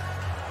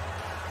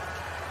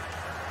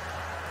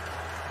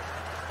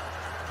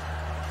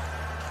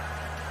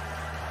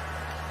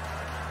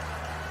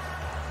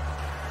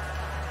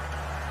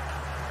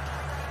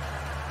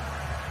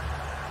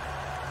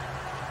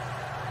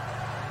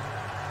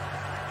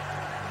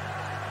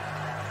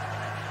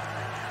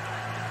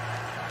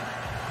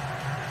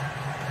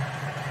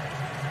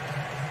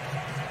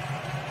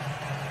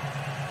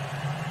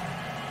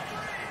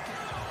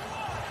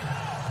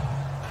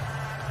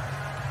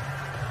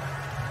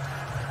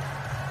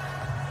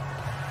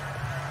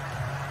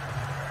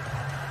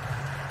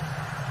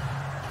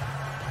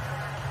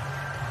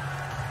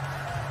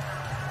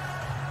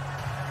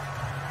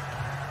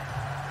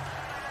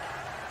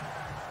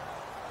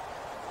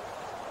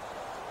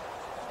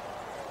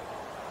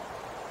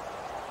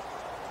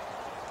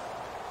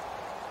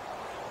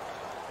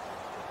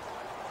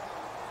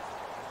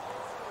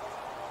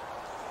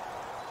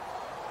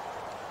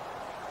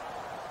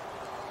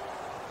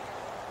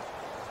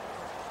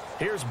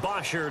 Here's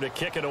Bosher to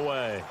kick it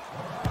away.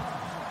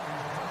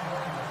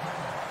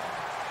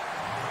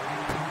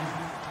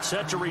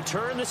 Set to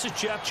return. This is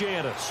Jeff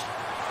Janis.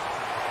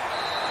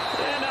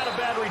 And not a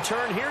bad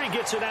return here. He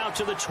gets it out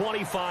to the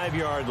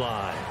 25-yard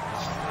line.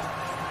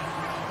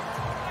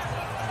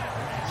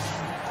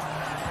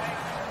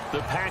 The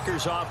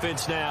Packers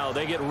offense now.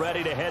 They get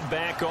ready to head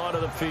back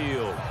onto the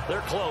field. They're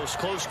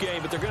close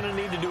game, but they're going to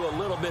need to do a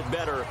little bit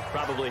better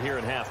probably here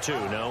in half 2,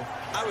 no?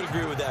 I would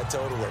agree with that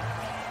totally.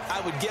 I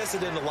would guess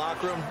it in the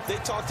locker room. They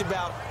talked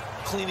about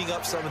cleaning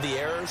up some of the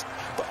errors,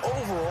 but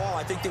overall,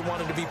 I think they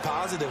wanted to be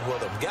positive with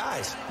them.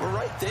 Guys, we're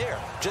right there.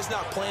 Just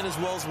not playing as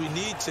well as we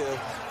need to.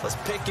 Let's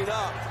pick it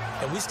up,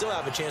 and we still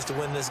have a chance to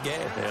win this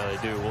game. Yeah,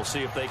 they do. We'll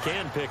see if they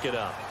can pick it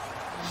up.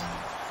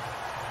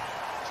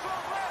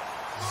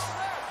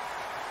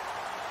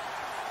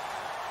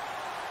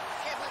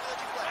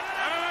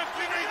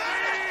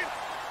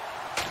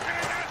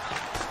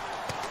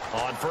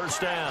 On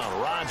 1st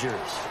down,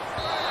 Rodgers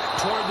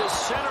toward the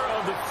center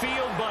of the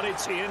field, but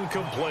it's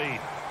incomplete.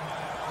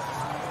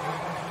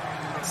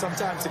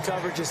 Sometimes the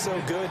coverage is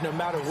so good, no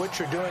matter what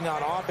you're doing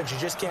on offense, you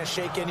just can't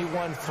shake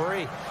anyone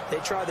free. They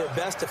try their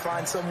best to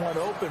find someone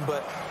open,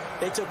 but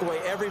they took away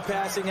every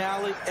passing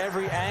alley,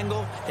 every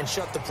angle, and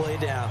shut the play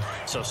down.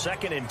 So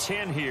 2nd and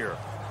 10 here.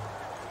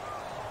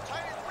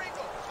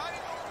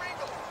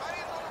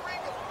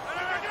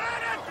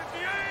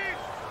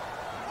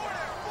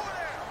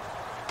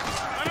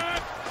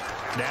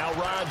 Now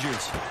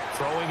Rodgers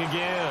throwing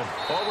again.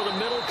 Over the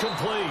middle,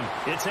 complete.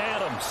 It's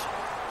Adams.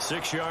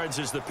 6 yards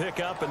is the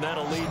pickup, and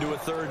that'll lead to a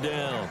third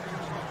down.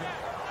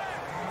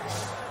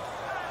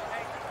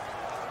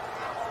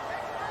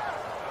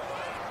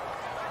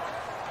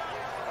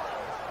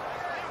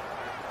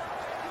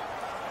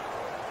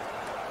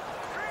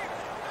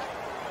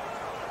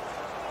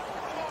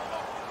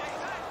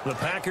 The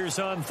Packers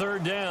on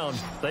third down.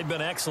 They've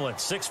been excellent.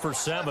 6 for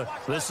 7.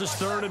 This is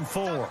 3rd and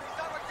 4.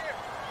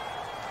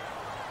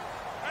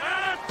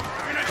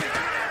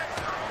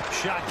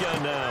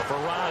 Shotgun now for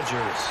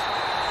Rodgers.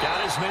 Got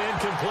his man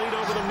complete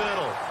over the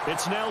middle.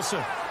 It's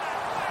Nelson.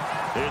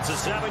 It's a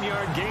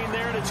 7-yard gain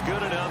there, and it's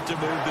good enough to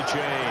move the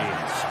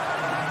chains.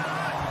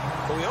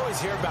 Well, we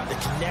always hear about the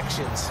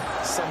connections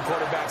some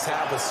quarterbacks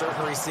have with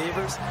certain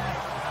receivers.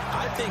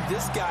 I think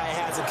this guy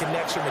has a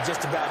connection with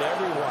just about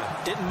everyone.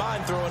 Didn't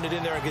mind throwing it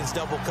in there against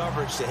double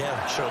coverage to him.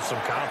 Shows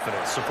some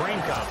confidence,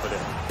 supreme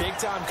confidence.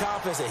 Big-time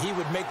confidence that he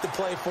would make the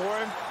play for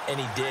him, and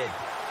he did.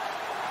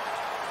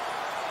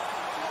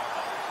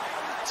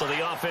 So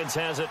the offense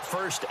has it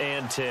 1st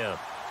and 10.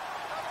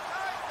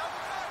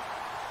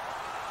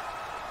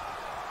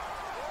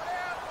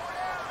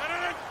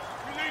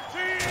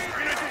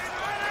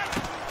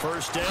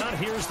 First down,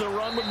 here's the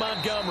run with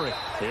Montgomery.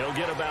 He'll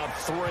get about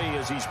 3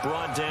 as he's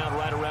brought down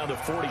right around the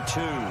 42.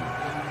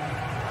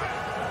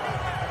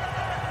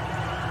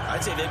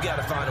 I'd say they've got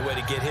to find a way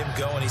to get him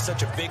going. He's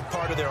such a big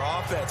part of their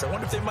offense. I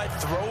wonder if they might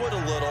throw it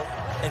a little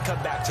and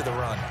come back to the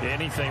run.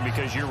 Anything,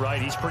 because you're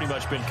right, he's pretty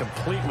much been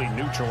completely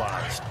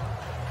neutralized.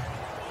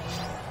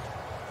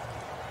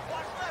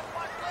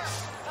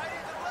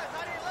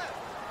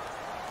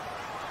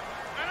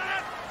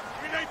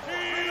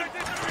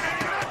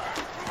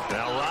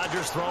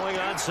 Throwing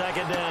on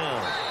 2nd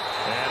down.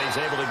 And he's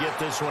able to get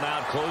this one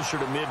out closer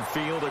to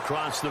midfield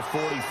across the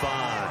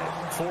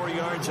 45. 4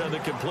 yards on the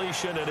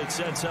completion, and it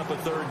sets up a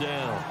 3rd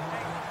down.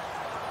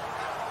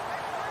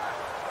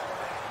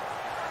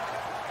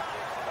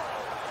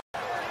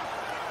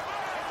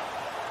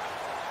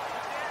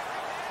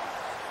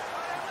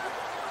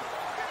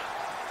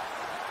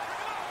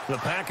 The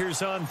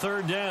Packers on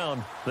 3rd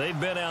down. They've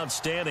been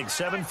outstanding.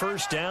 7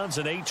 first downs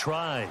and 8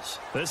 tries.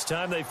 This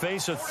time they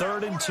face a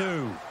 3rd and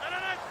 2.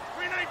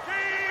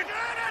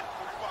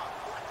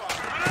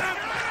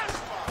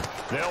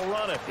 They'll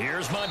run it.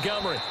 Here's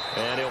Montgomery.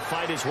 And he'll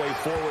fight his way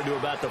forward to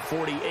about the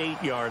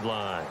 48-yard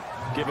line.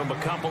 Give him a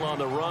couple on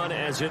the run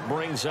as it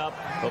brings up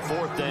a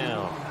 4th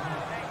down.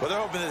 Well, they're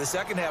hoping that the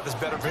second half is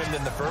better for him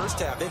than the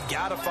first half. They've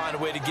got to find a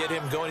way to get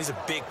him going. He's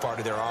a big part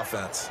of their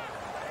offense.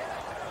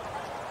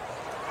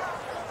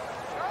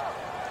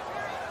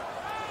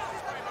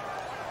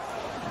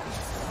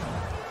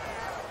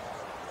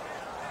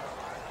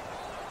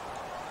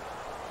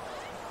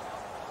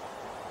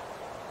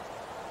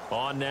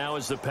 On now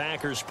is the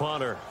Packers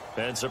punter.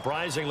 And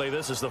surprisingly,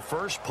 this is the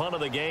first punt of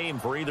the game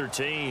for either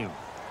team.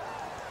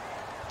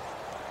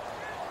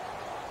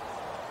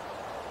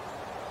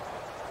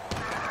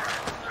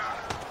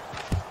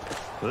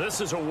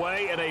 This is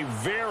away, and a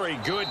very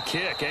good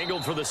kick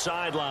angled for the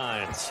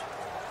sidelines.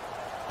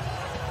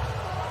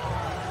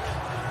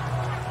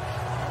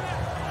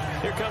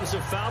 Here comes the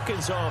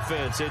Falcons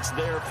offense. It's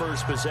their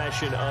first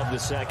possession of the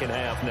second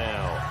half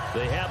now.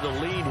 They have the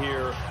lead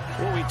here.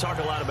 Well, we talk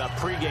a lot about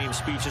pregame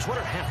speeches. What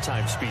are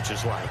halftime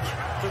speeches like?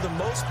 For the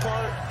most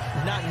part,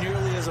 not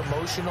nearly as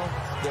emotional.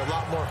 They're a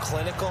lot more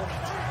clinical.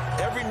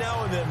 Every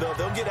now and then, though,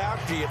 they'll get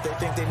after you if they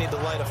think they need to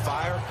light a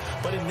fire.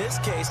 But in this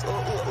case,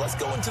 let's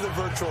go into the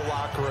virtual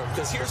locker room,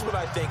 because here's what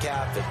I think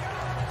happened.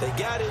 They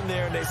got in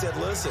there and they said,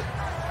 listen,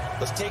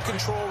 let's take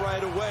control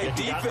right away.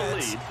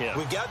 Defense,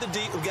 we got the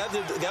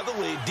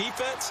lead.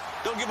 Defense,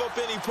 don't give up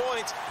any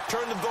points.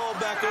 Turn the ball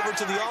back over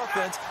to the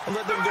offense and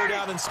let them go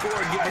down and score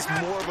and give us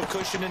more of a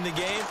cushion in the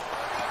game.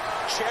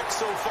 Check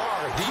so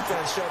far.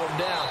 Defense shut them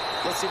down.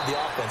 Let's see if the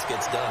offense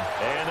gets done.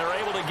 And they're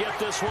able to get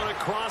this one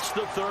across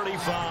the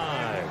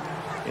 35.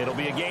 It'll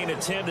be a gain of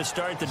 10 to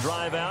start the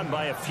drive out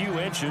by a few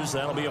inches.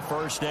 That'll be a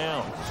first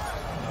down.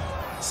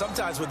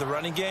 Sometimes with the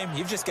running game,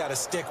 you've just got to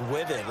stick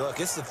with it.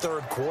 Look, it's the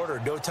 3rd quarter,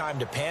 no time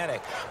to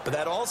panic. But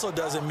that also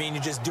doesn't mean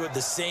you just do it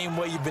the same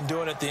way you've been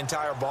doing it the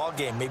entire ball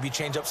game. Maybe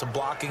change up some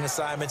blocking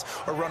assignments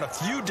or run a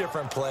few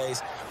different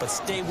plays, but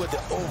stay with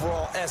the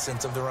overall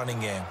essence of the running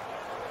game.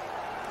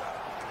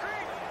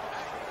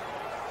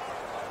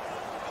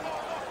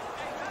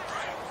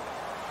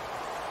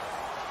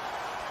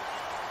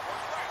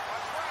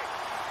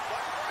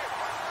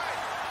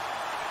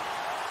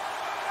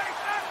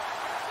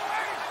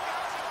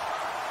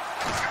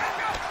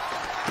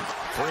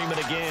 Freeman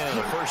again,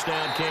 a first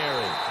down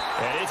carry.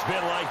 And it's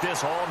been like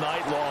this all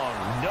night long.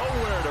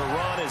 Nowhere to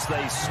run as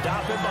they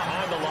stop him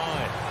behind the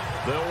line.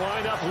 They'll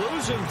wind up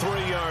losing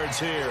 3 yards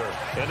here.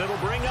 And it'll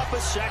bring up a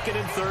 2nd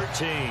and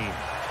 13.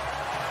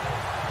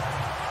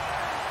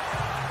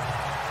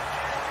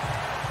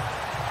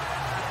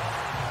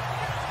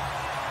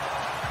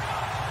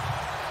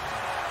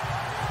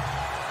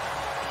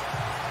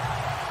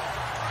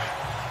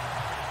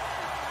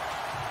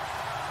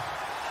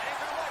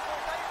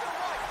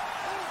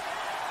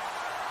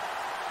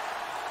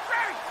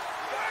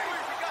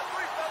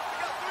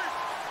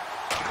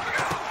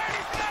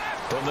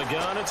 From the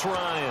gun, it's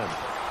Ryan.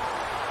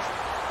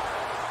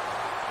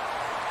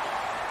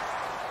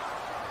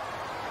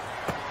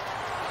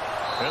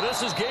 And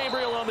this is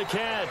Gabriel on the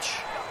catch.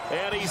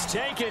 And he's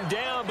taken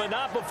down, but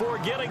not before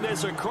getting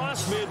this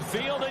across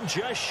midfield and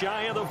just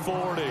shy of the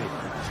 40.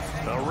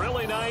 A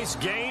really nice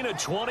gain of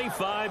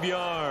 25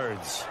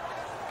 yards.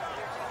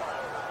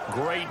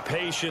 Great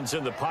patience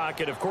in the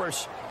pocket. Of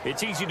course,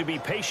 it's easy to be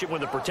patient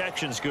when the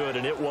protection's good,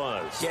 and it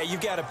was. Yeah, you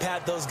got to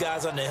pat those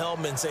guys on the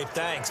helmet and say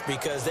thanks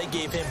because they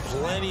gave him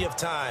plenty of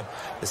time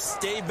to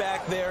stay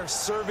back there,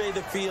 survey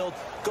the field,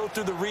 go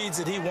through the reads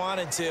that he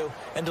wanted to,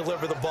 and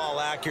deliver the ball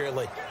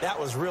accurately. That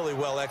was really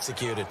well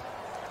executed.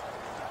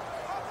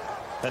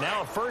 And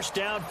now a first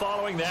down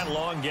following that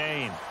long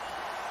gain.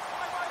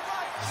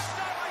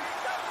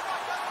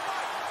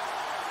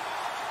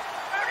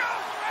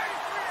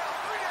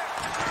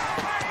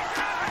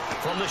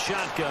 From the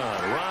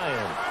shotgun,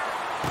 Ryan.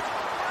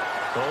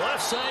 The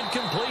left side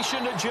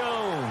completion to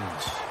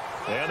Jones.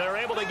 And they're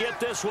able to get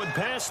this one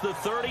past the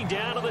 30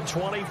 down to the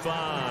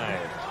 25.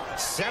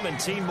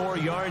 17 more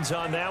yards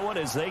on that one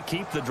as they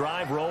keep the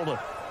drive rolling.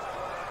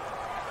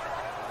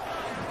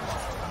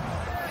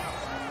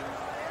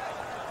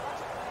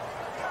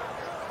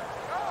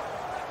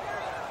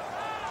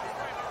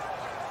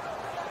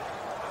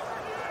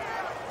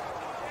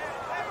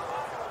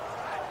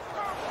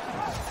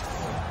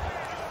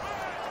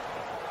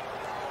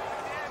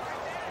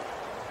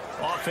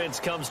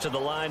 Offense comes to the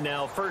line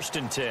now, 1st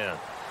and 10.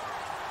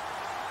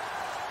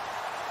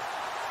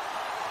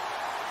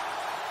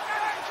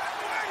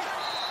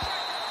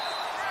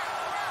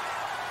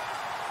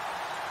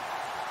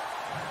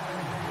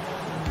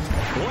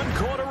 One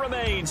quarter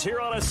remains here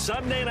on a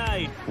Sunday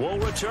night. We'll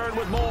return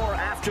with more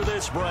after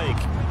this break.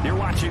 You're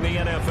watching the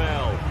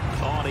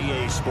NFL on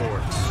EA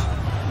Sports.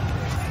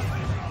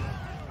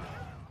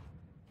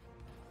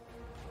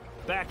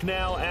 Back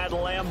now at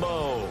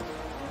Lambeau.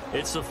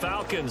 It's the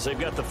Falcons. They've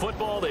got the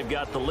football. They've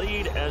got the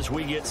lead as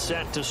we get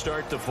set to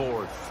start the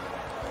 4th.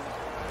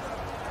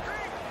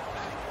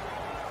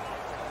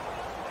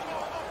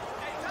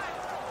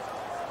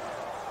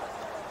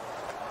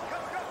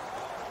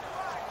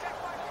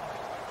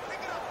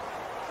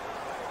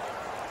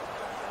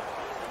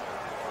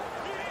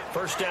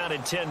 First down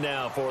and 10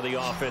 now for the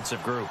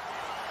offensive group.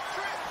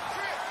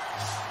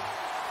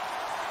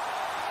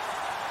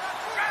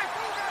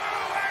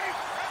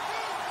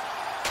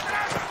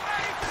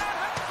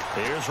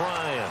 Here's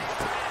Ryan.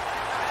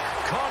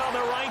 Caught on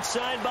the right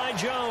side by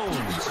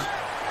Jones.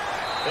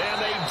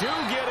 And they do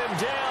get him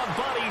down,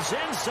 but he's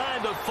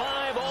inside the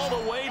 5 all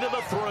the way to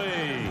the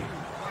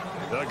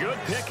 3. A good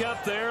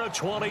pickup there of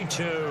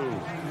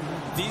 22.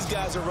 These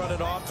guys are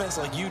running offense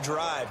like you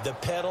drive. The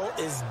pedal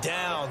is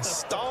down,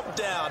 stomp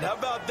down. How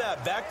about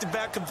that?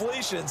 Back-to-back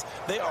completions.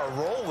 They are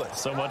rolling.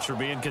 So much for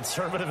being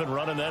conservative and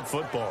running that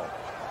football.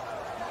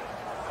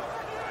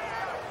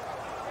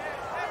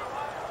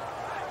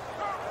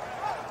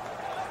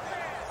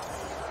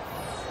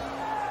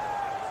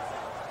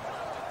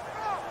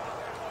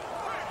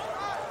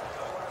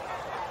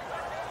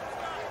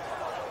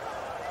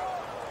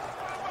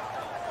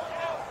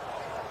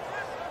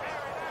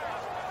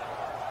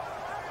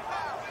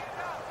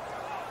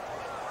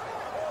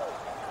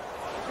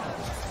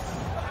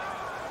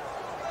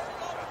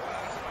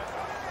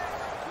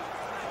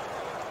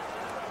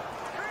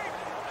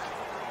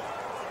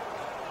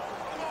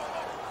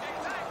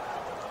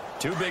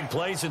 Two big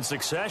plays in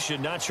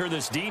succession. Not sure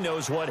this D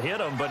knows what hit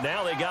him, but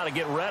now they got to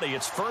get ready.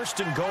 It's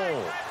 1st and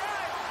goal.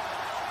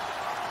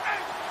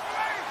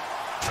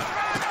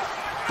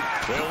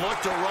 They'll look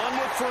to run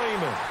with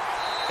Freeman.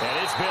 And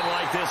it's been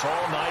like this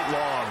all night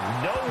long.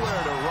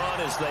 Nowhere to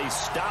run as they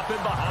stop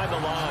him behind the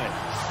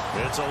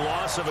line. It's a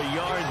loss of a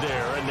yard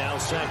there, and now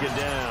 2nd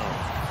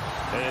down.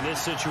 And in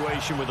this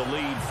situation with the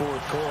lead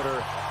 4th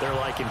quarter, they're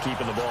liking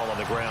keeping the ball on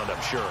the ground,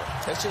 I'm sure.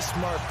 That's just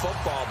smart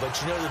football, but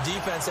you know the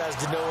defense has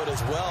to know it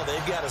as well.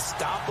 They've got to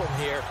stop them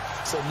here.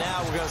 So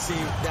now we're going to see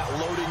that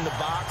loading the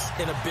box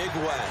in a big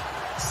way.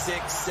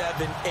 6,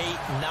 7, 8,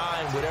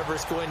 9, whatever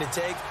it's going to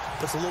take,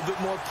 puts a little bit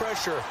more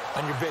pressure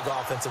on your big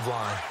offensive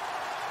line.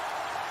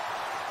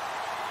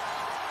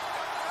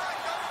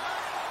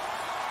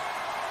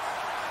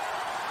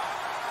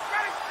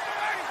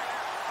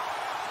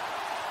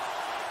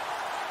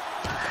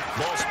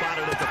 Ball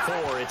spotted at the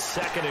 4. It's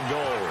 2nd and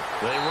goal.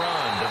 They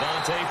run.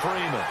 Devontae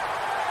Freeman.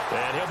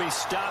 And he'll be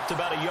stopped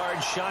about a yard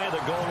shy of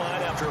the goal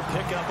line after a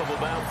pickup of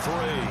about 3.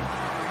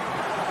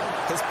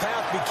 His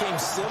path became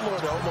similar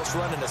to almost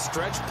running a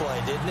stretch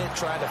play, didn't it?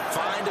 Trying to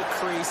find a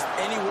crease,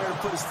 anywhere to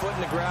put his foot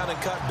in the ground and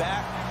cut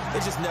back.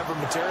 It just never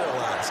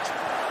materialized.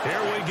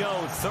 Here we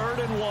go.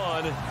 3rd and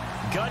 1.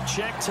 Gut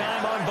check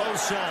time on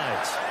both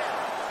sides.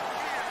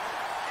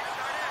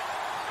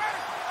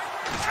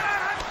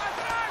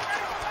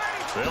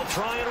 They'll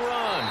try and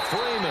run.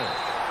 Freeman.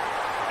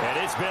 And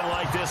it's been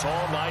like this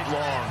all night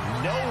long.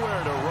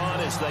 Nowhere to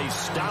run as they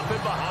stop it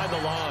behind the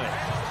line.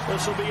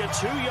 This will be a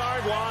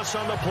 2-yard loss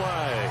on the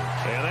play.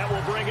 And that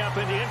will bring up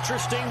an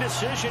interesting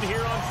decision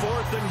here on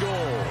 4th and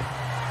goal.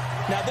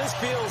 Now, this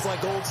feels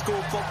like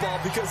old-school football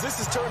because this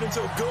has turned into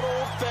a good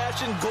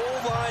old-fashioned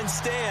goal line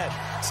stand.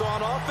 So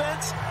on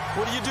offense,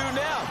 what do you do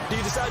now? Do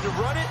you decide to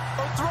run it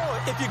or throw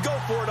it if you go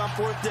for it on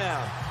 4th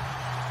down?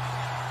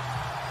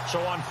 So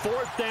on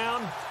 4th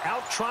down,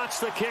 out trots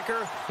the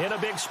kicker in a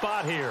big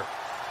spot here.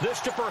 This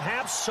to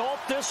perhaps salt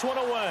this one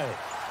away.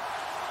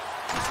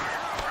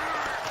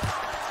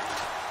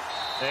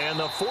 And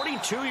the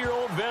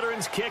 42-year-old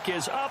veteran's kick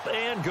is up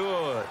and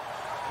good.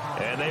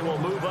 And they will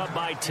move up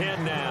by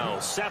 10 now,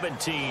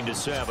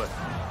 17-7.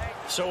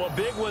 So a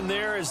big one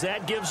there as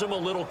that gives them a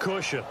little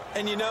cushion.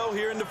 And you know,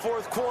 here in the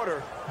 4th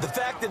quarter, the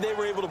fact that they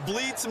were able to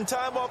bleed some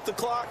time off the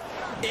clock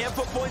and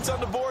put points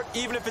on the board,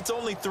 even if it's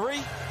only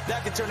 3,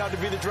 that could turn out to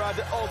be the drive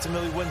that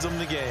ultimately wins them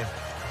the game.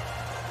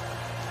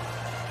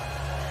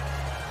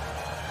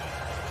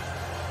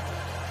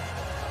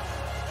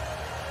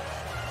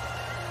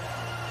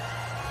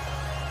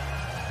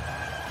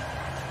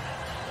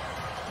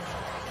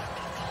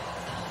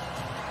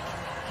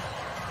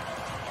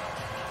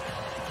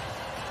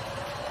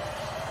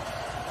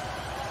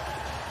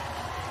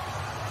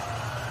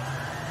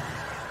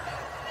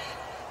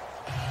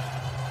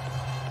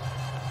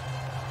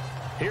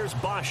 Here's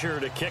Bosher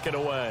to kick it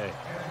away.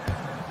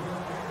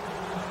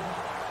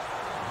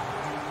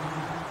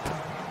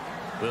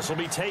 This will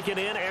be taken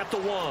in at the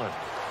 1.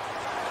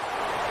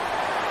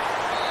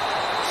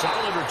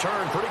 Solid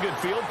return, pretty good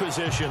field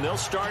position. They'll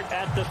start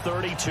at the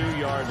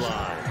 32-yard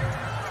line.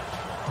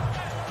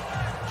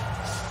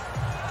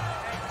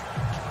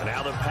 And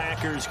now the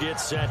Packers get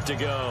set to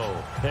go.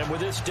 And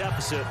with this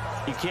deficit,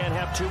 you can't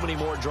have too many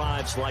more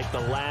drives like the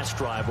last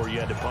drive where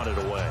you had to punt it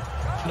away.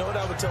 You know what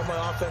I would tell my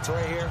offense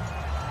right here?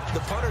 The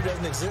punter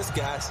doesn't exist,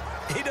 guys.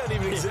 He doesn't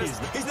even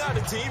exist. He's not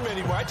a team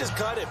anymore. I just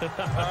cut him,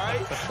 all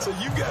right? So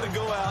you've got to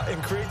go out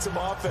and create some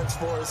offense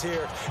for us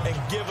here and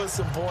give us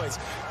some points.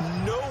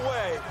 No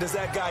way does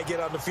that guy get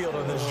on the field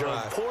on this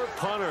drive. Poor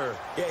punter.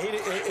 Yeah,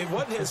 it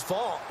wasn't his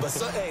fault. But,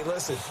 hey,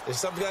 listen,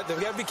 there's got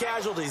to be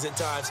casualties at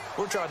times.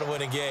 We're trying to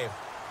win a game.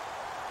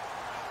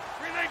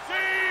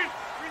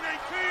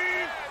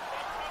 319!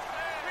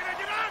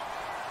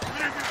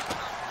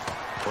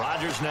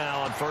 Rodgers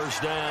now on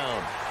 1st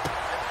down.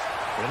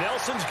 And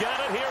Nelson's got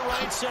it here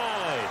right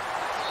side.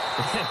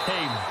 A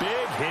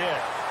big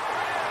hit.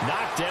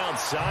 Knocked down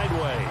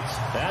sideways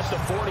at the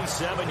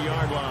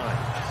 47-yard line.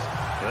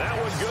 That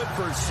one good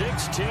for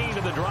 16,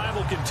 and the drive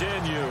will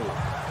continue.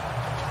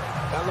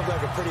 That looked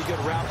like a pretty good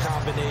route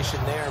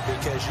combination there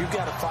because you've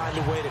got to find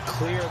a way to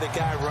clear the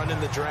guy running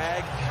the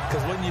drag.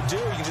 Because when you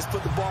do, you just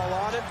put the ball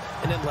on him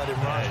and then let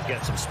him run. He's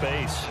got some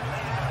space.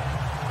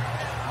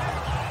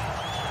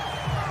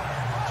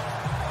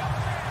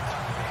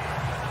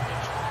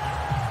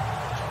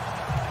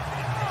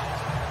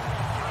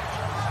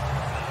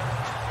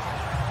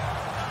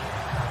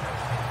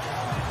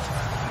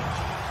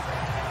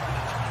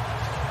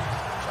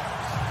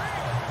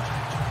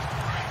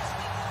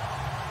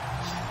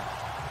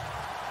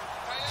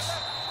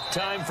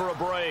 Time for a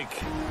break.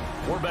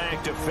 We're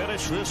back to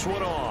finish this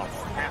one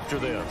off after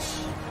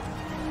this.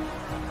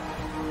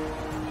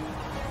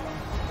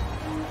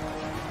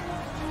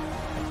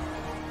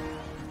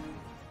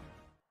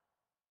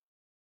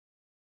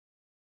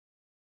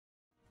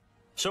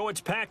 So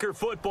it's Packer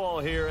football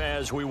here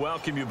as we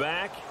welcome you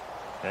back.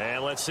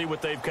 And let's see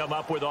what they've come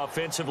up with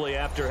offensively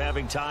after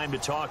having time to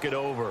talk it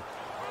over.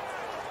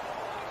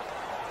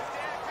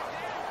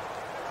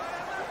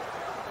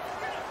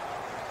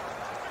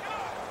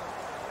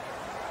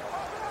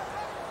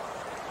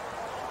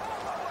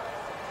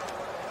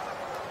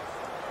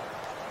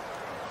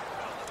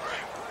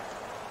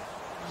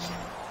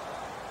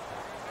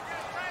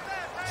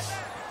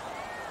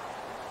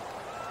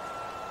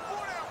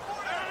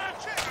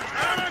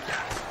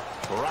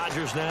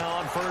 Rodgers now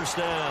on 1st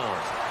down.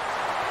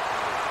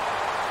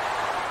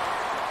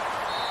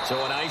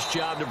 So a nice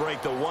job to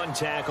break the 1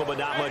 tackle, but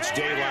not much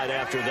daylight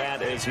after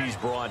that as he's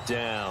brought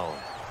down.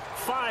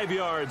 5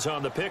 yards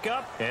on the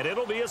pickup, and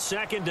it'll be a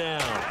 2nd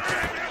down.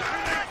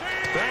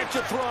 Back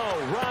to throw,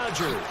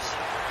 Rodgers.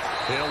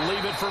 He'll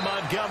leave it for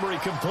Montgomery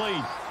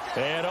complete.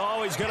 And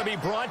he's going to be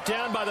brought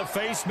down by the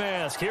face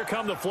mask. Here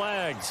come the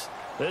flags.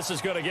 This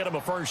is going to get him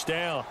a 1st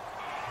down.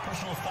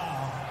 Personal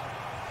foul.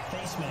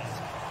 Face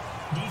mask.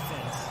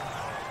 Defense.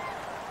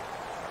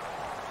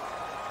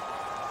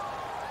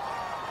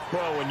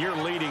 Well, when you're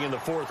leading in the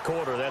 4th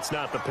quarter, that's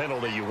not the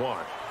penalty you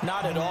want.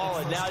 Not at all,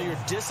 and now your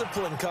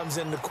discipline comes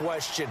into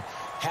question.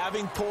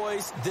 Having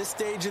poise this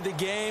stage of the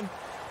game,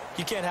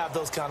 you can't have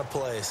those kind of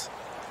plays.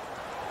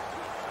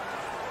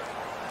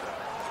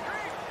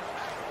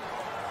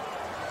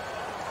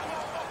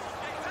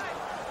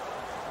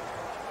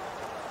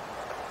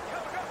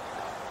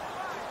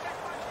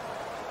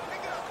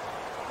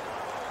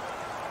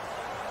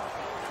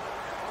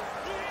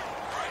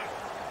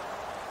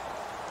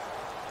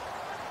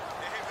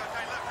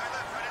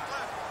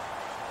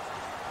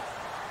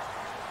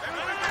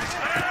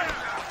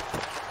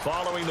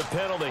 Following the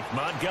penalty,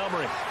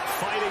 Montgomery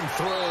fighting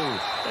through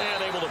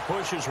and able to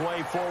push his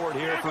way forward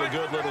here for a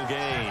good little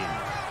gain.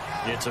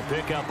 It's a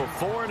pickup of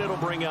 4, and it'll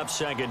bring up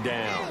second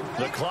down.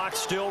 The clock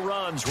still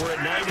runs. We're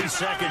at 90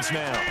 seconds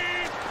now.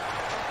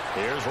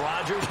 Here's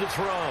Rodgers to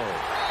throw.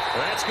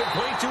 That's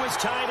complete to his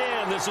tight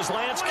end. This is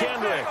Lance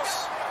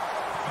Kendricks.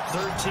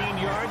 13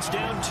 yards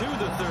down to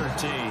the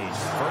 13.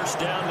 First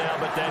down now,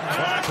 but that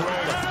clock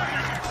rolling.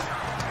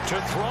 To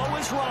throw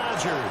is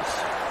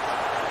Rodgers.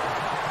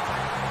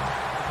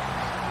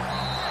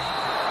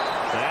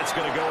 That's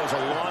going to go as a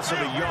loss of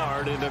a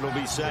yard, and it'll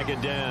be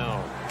second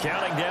down.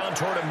 Counting down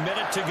toward a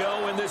minute to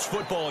go in this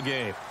football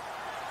game.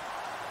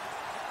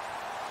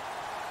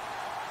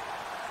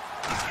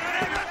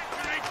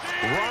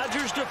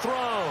 Rodgers to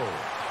throw.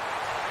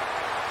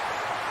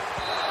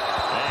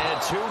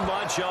 And too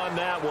much on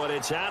that one.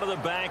 It's out of the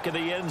back of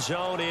the end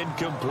zone,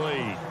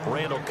 incomplete.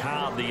 Randall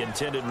Cobb, the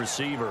intended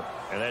receiver.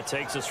 And that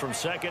takes us from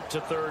second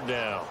to third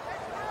down.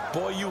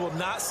 Boy, you will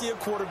not see a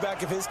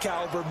quarterback of his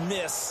caliber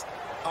miss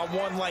on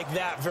one like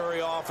that very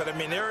often. I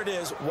mean, there it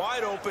is,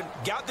 wide open,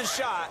 got the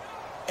shot,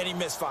 and he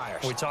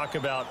misfires. We talk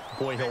about,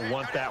 boy, he'll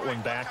want that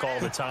one back all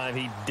the time.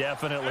 He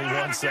definitely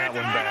wants that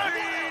one back.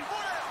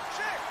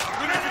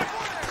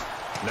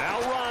 Now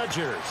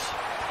Rodgers.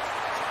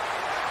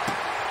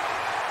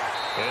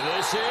 And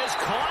this is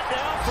caught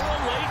now for a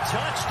late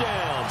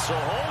touchdown. So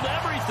hold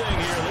everything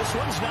here. This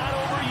one's not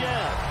over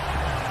yet.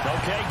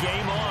 Okay,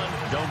 game on.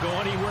 Don't go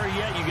anywhere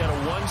yet. You got a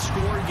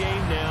one-score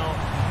game now.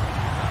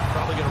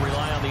 Probably going to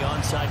rely on the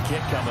onside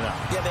kick coming up.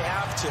 Yeah, they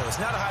have to. It's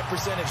not a high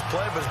percentage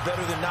play, but it's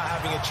better than not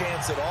having a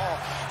chance at all.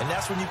 And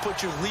that's when you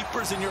put your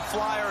leapers and your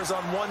flyers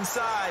on one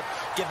side,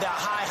 get that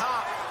high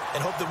hop,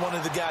 and hope that one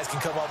of the guys can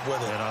come up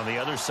with it. And on the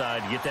other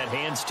side, get that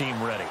hands team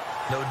ready.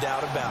 No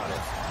doubt about it.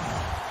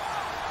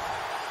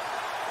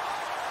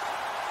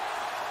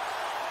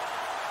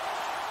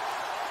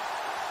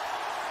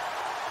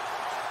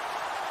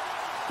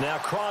 Now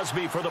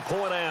Crosby for the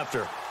point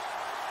after.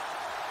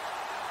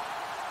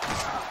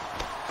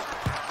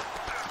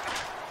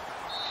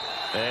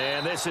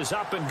 And this is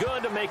up and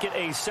good to make it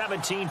a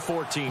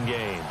 17-14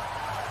 game.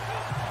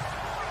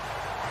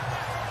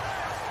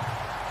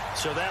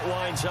 So that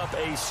winds up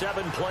a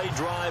 7-play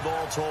drive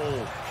all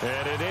told.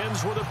 And it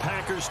ends with a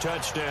Packers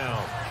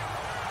touchdown.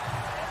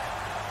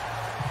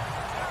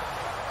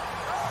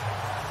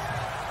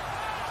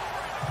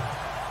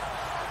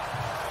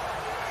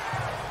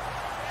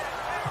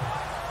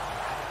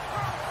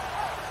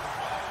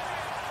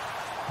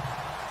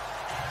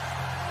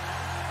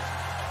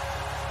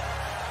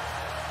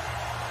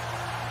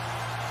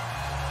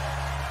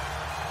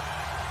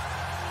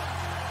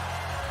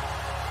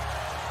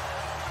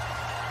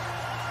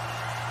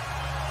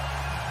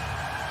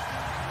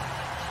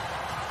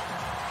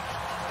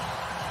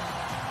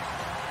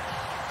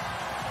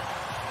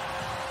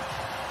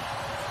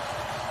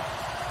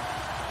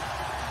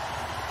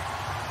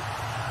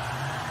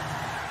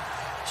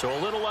 So a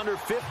little under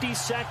 50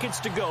 seconds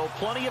to go.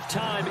 Plenty of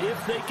time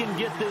if they can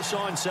get this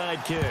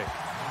onside kick.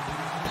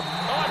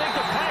 Oh, I think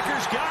the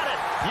Packers got it.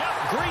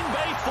 Yep, Green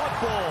Bay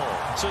football.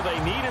 So they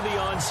needed the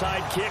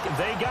onside kick.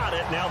 They got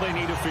it. Now they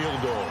need a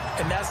field goal.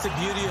 And that's the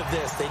beauty of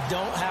this. They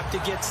don't have to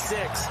get 6.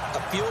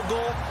 A field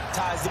goal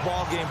ties the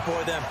ball game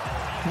for them.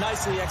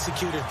 Nicely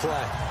executed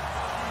play.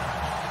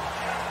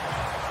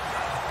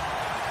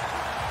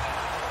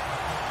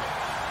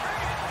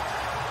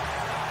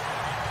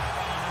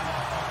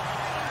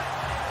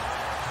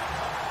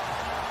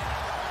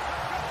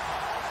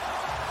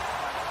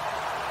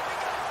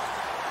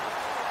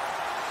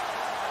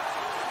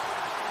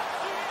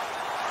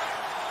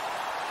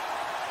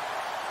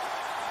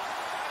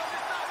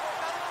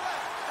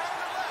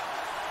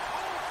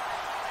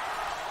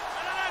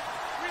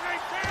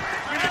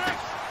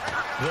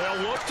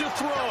 They'll look to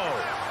throw.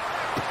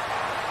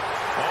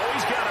 Oh,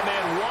 he's got a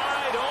man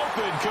wide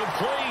open,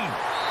 complete.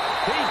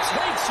 He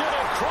takes it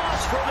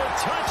across for the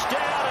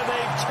touchdown, and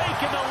they've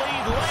taken the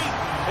lead late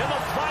in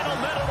the final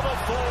minute of the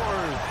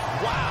fourth.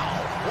 Wow,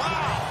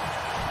 wow,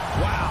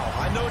 wow.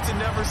 I know it's a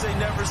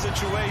never-say-never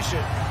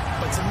situation,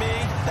 but to me,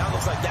 that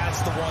looks like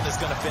that's the one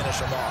that's going to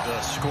finish them off. The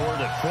score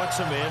that puts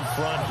them in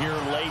front here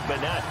late,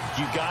 but not.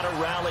 You got to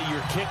rally your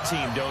kick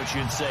team, don't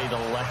you, and say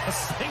the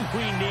last thing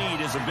we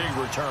need is a big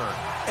return.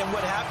 And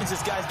what happens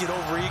is guys get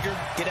overeager,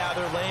 get out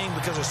of their lane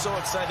because they're so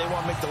excited they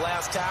want to make the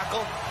last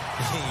tackle.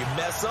 You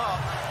mess up,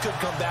 could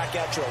come back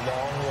at you a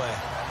long way.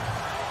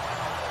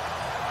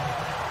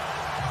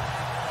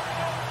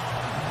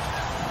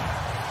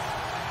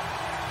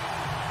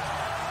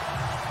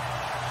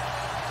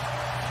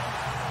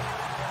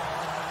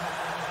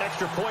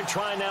 Extra point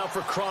try now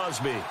for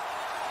Crosby.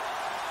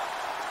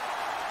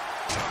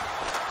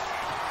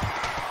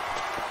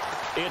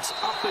 It's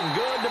up and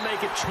good to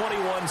make it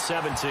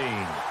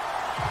 21-17.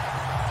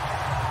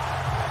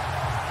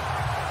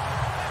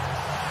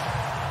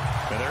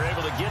 And they're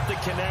able to get the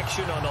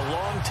connection on the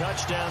long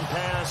touchdown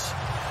pass.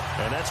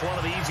 And that's one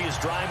of the easiest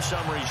drive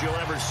summaries you'll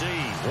ever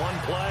see. One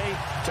play,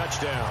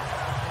 touchdown.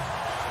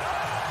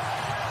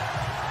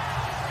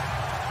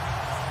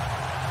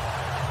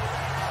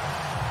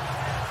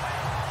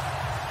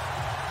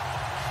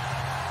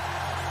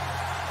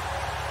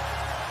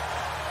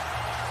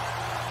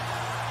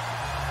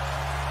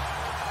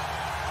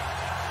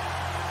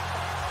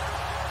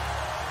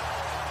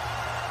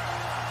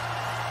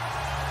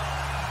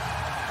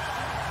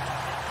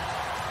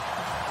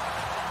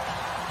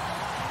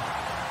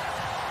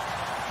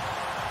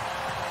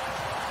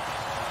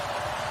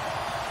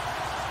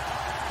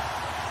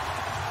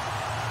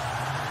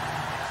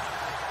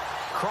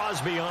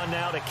 Crosby on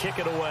now to kick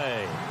it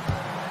away.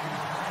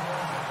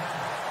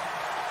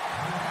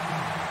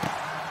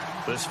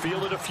 This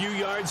fielded a few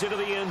yards into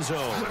the end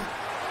zone.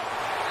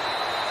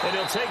 And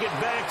he'll take it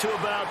back to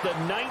about the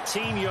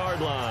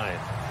 19-yard line.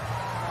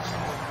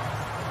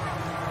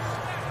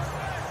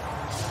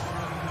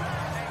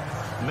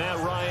 Matt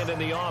Ryan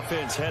and the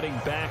offense heading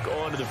back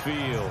onto the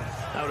field.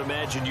 I would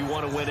imagine you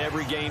want to win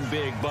every game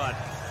big, but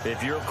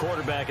if you're a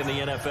quarterback in the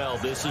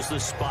NFL, this is the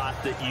spot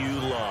that you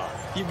love.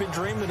 You've been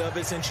dreaming of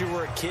it since you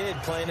were a kid,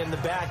 playing in the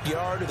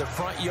backyard or the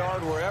front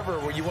yard, wherever,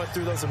 where you went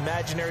through those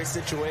imaginary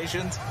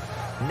situations.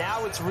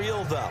 Now it's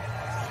real, though.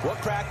 What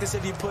practice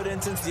have you put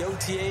in since the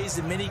OTAs,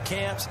 the mini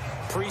camps,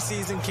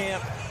 preseason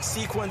camp,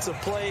 sequence of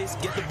plays,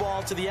 get the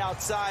ball to the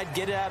outside,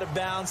 get it out of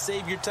bounds,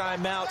 save your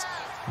timeouts,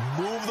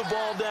 move the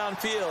ball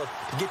downfield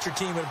to get your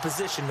team in a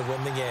position to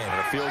win the game. And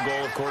a field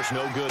goal, of course,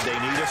 no good. They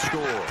need a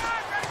score.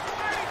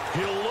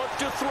 He'll look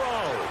to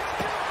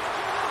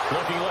throw.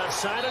 Looking left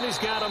side, and he's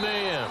got a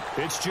man.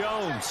 It's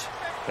Jones.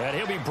 And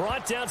he'll be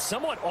brought down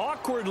somewhat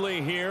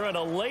awkwardly here, and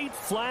a late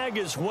flag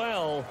as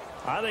well.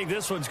 I think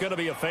this one's going to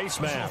be a face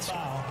mask.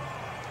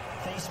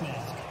 Face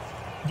mask.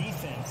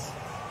 Defense.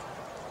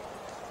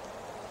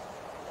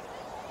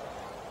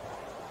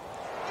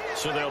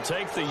 So they'll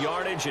take the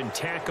yardage and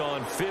tack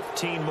on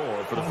 15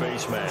 more for the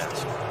face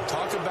mask.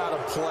 Talk about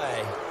a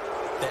play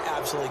that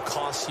absolutely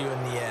costs you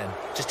in the end.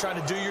 Just trying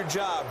to do your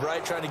job,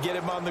 right? Trying to get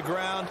him on the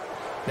ground.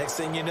 Next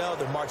thing you know,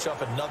 they'll march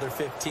up another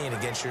 15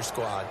 against your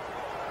squad.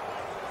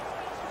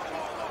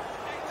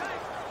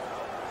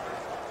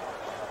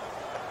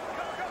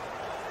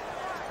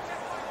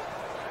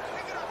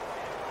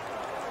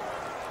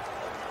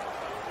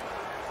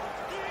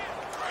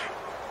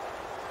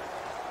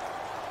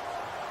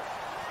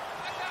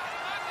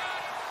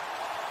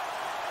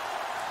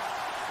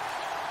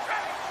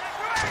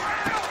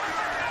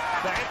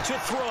 Back to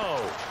throw.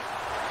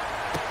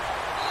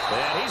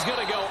 And he's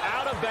going to go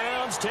out of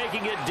bounds,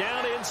 taking it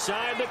down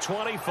inside the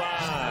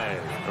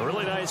 25. A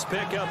really nice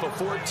pickup of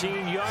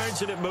 14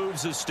 yards, and it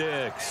moves the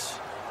sticks.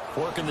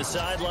 Working the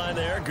sideline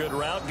there. Good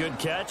route, good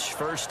catch.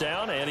 First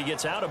down, and he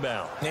gets out of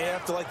bounds. You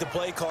have to like the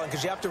play calling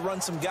because you have to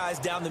run some guys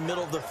down the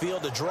middle of the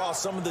field to draw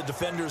some of the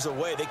defenders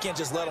away. They can't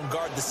just let them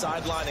guard the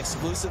sideline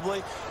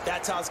exclusively.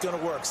 That's how it's going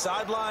to work.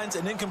 Sidelines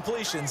and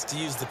incompletions to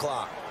use the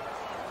clock.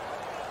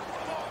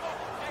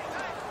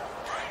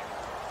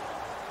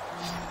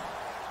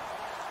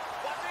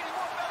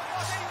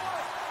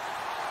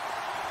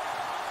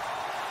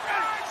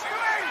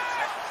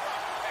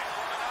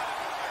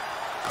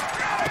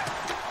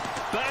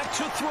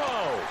 To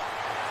throw.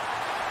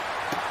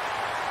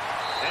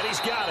 And he's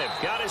got him.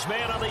 Got his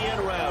man on the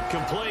end route.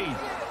 Complete.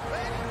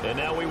 And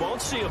now we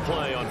won't see a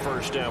play on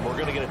first down. We're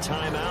going to get a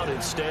timeout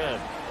instead,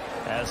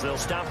 as they'll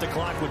stop the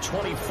clock with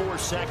 24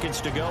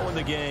 seconds to go in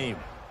the game.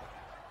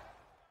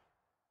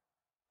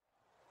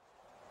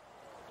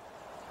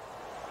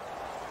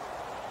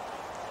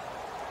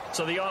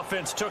 So the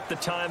offense took the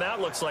timeout.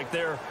 Looks like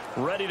they're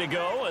ready to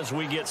go as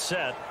we get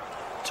set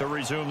to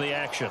resume the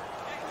action.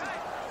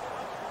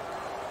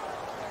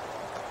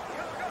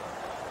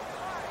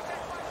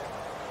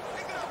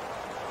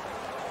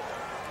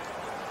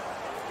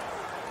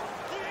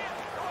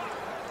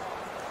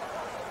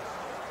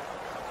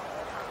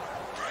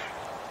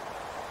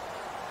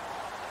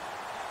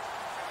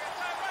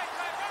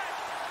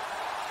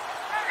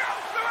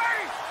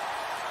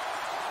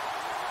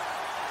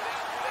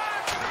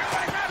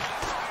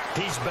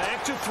 He's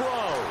back to throw.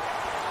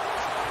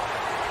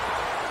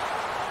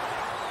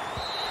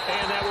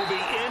 And that will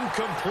be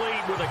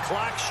incomplete with a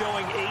clock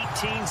showing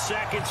 18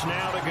 seconds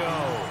now to go.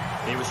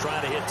 He was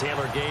trying to hit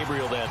Taylor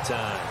Gabriel that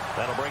time.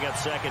 That'll bring up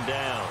second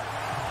down.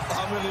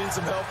 I'm going to need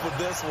some help with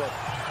this one.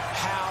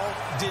 How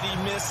did he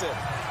miss him?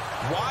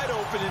 Wide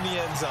open in the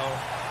end zone.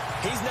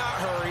 He's not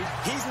hurried.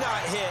 He's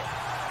not hit.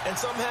 And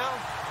somehow,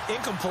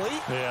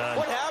 incomplete? Yeah.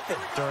 What happened?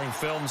 During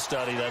film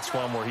study, that's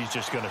one where he's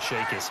just going to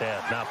shake his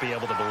head, not be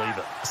able to believe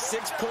it.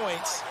 6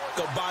 points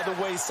go by the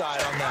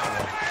wayside on that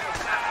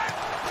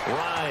one.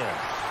 Ryan.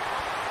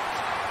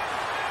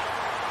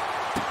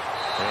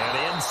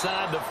 And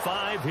inside the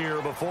 5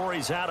 here before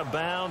he's out of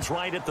bounds,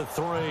 right at the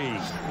 3.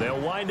 They'll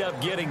wind up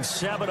getting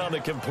 7 on the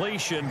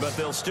completion, but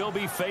they'll still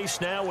be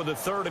faced now with a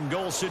 3rd and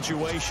goal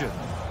situation.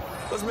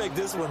 Let's make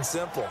this one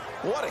simple.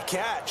 What a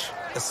catch,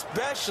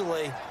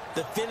 especially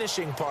the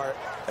finishing part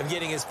of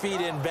getting his feet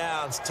in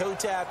bounds, toe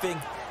tapping,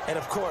 and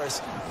of course,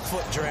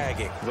 foot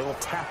dragging. A little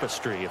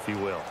tapestry, if you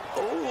will.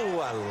 Oh,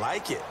 I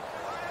like it.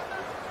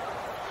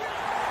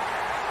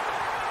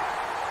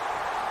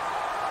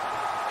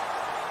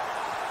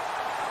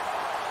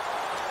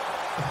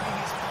 The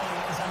previous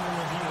play is under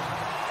review.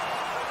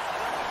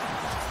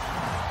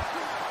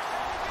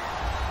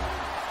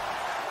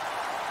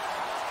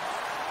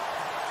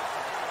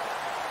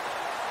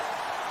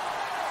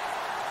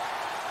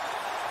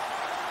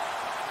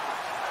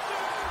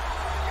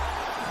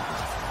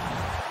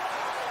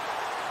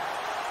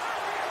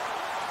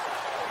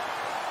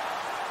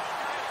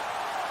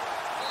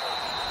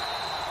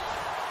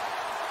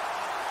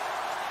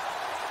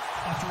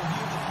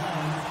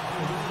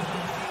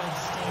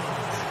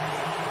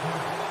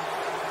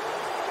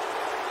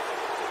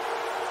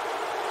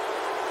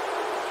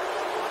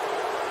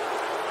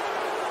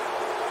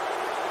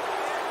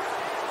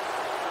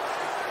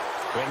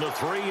 From the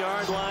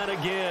 3-yard line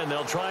again,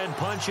 they'll try and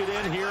punch it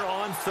in here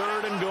on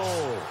 3rd and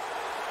goal.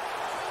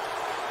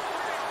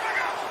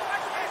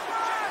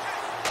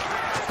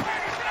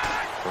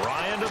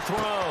 Ryan to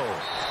throw.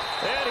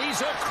 And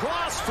he's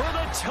across for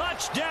the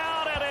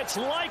touchdown, and it's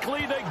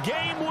likely the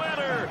game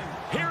winner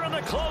here in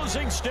the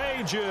closing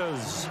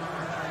stages.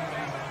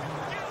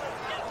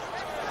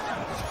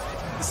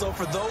 So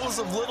for those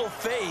of little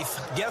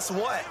faith, guess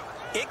what?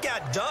 It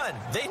got done.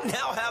 They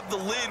now have the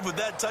lead with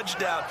that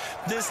touchdown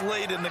this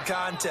late in the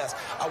contest.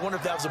 I wonder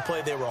if that was a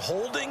play they were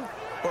holding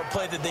or a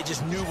play that they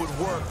just knew would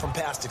work from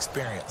past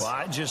experience. Well,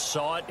 I just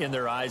saw it in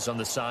their eyes on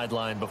the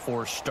sideline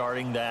before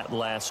starting that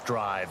last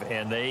drive,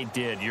 and they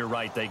did. You're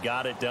right. They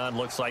got it done.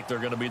 Looks like they're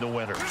going to be the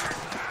winners.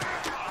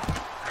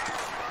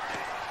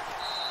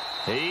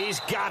 He's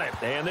got it,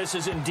 and this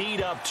is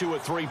indeed up to a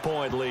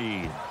 3-point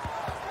lead.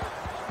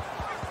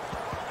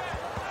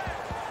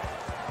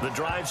 The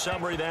drive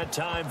summary that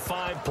time,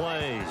 5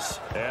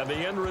 plays. And the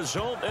end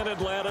result, an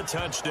Atlanta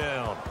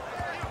touchdown.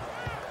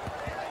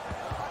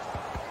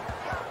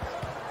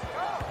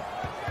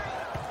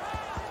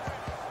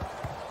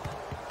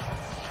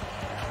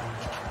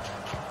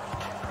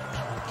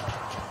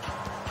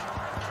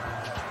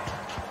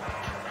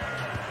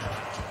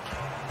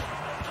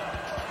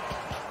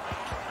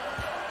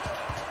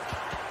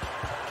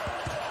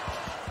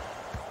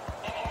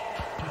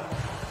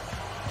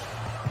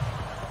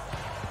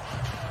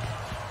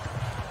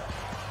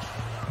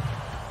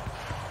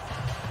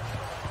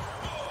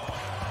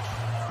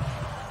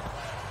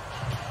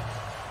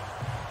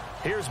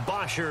 Here's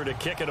Bosher to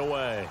kick it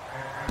away.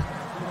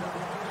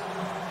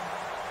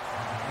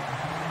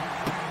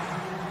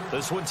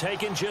 This one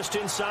taken just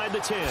inside the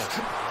 10.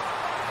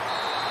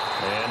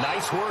 And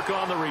nice work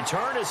on the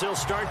return as they'll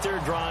start their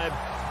drive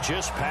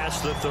just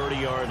past the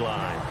 30-yard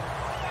line.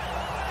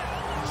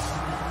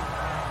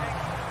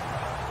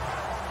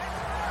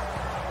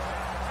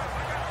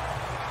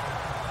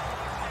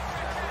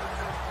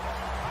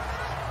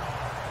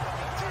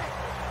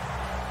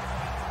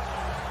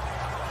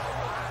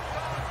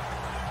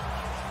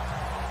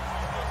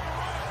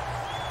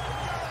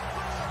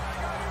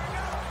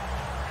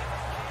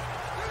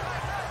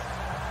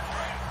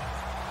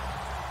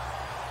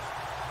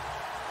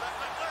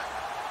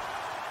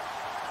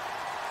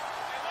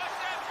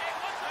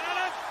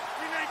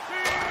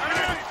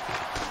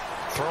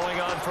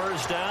 Throwing on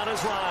first down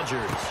is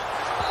Rodgers.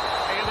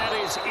 And that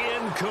is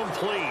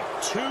incomplete.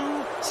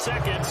 2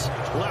 seconds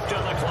left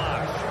on the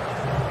clock.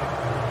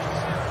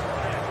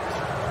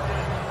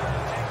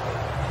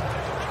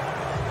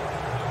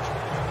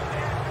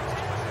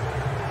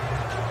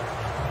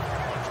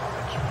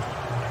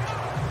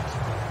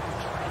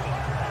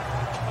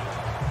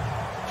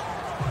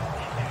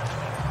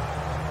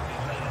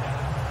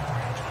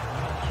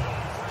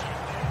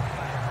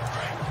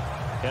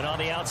 And on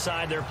the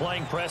outside, they're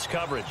playing press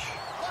coverage.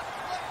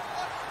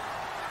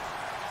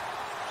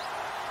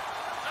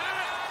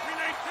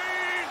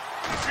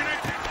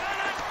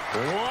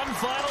 One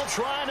final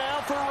try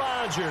now for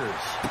Rodgers.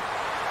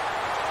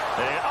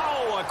 And,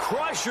 a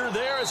crusher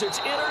there as it's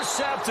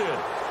intercepted.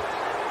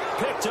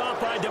 Picked off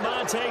by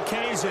DeMonte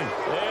Kazin.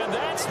 And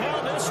that's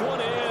how this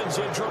one ends.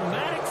 In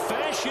dramatic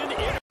fashion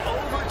in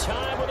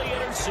overtime with the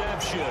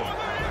interception.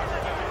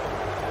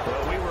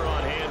 Well, we were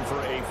on hand for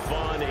a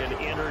fun and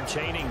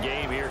entertaining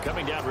game here.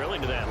 Coming down really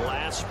to that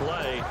last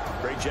play.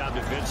 Great job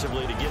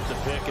defensively to get the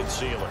pick and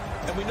seal it.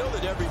 And we know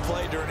that every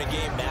play during a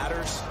game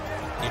matters.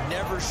 You're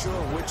never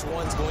sure which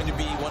one's going to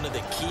be one of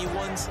the key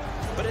ones.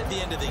 But at the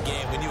end of the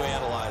game, when you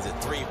analyze it,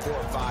 3, 4,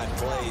 5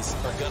 plays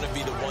are going to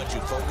be the ones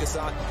you focus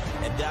on.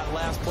 And that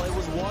last play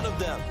was one of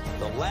them.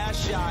 The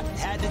last shot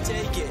had to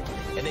take it,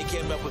 and they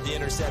came up with the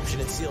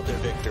interception and sealed their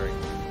victory.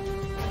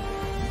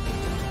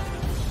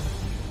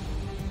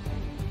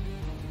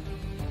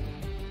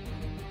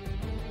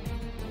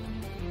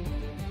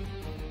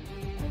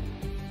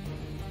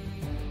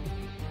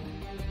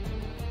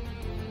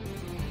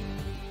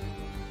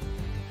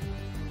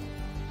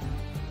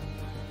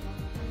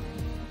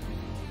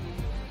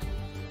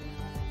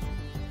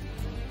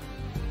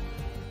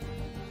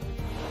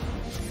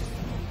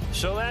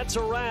 So that's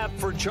a wrap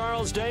for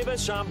Charles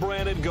Davis. I'm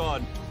Brandon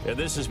Gaudin, and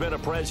this has been a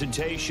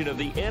presentation of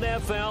the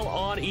NFL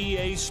on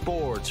EA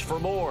Sports.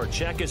 For more,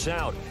 check us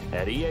out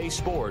at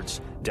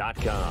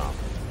easports.com.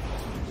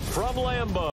 From Lambeau.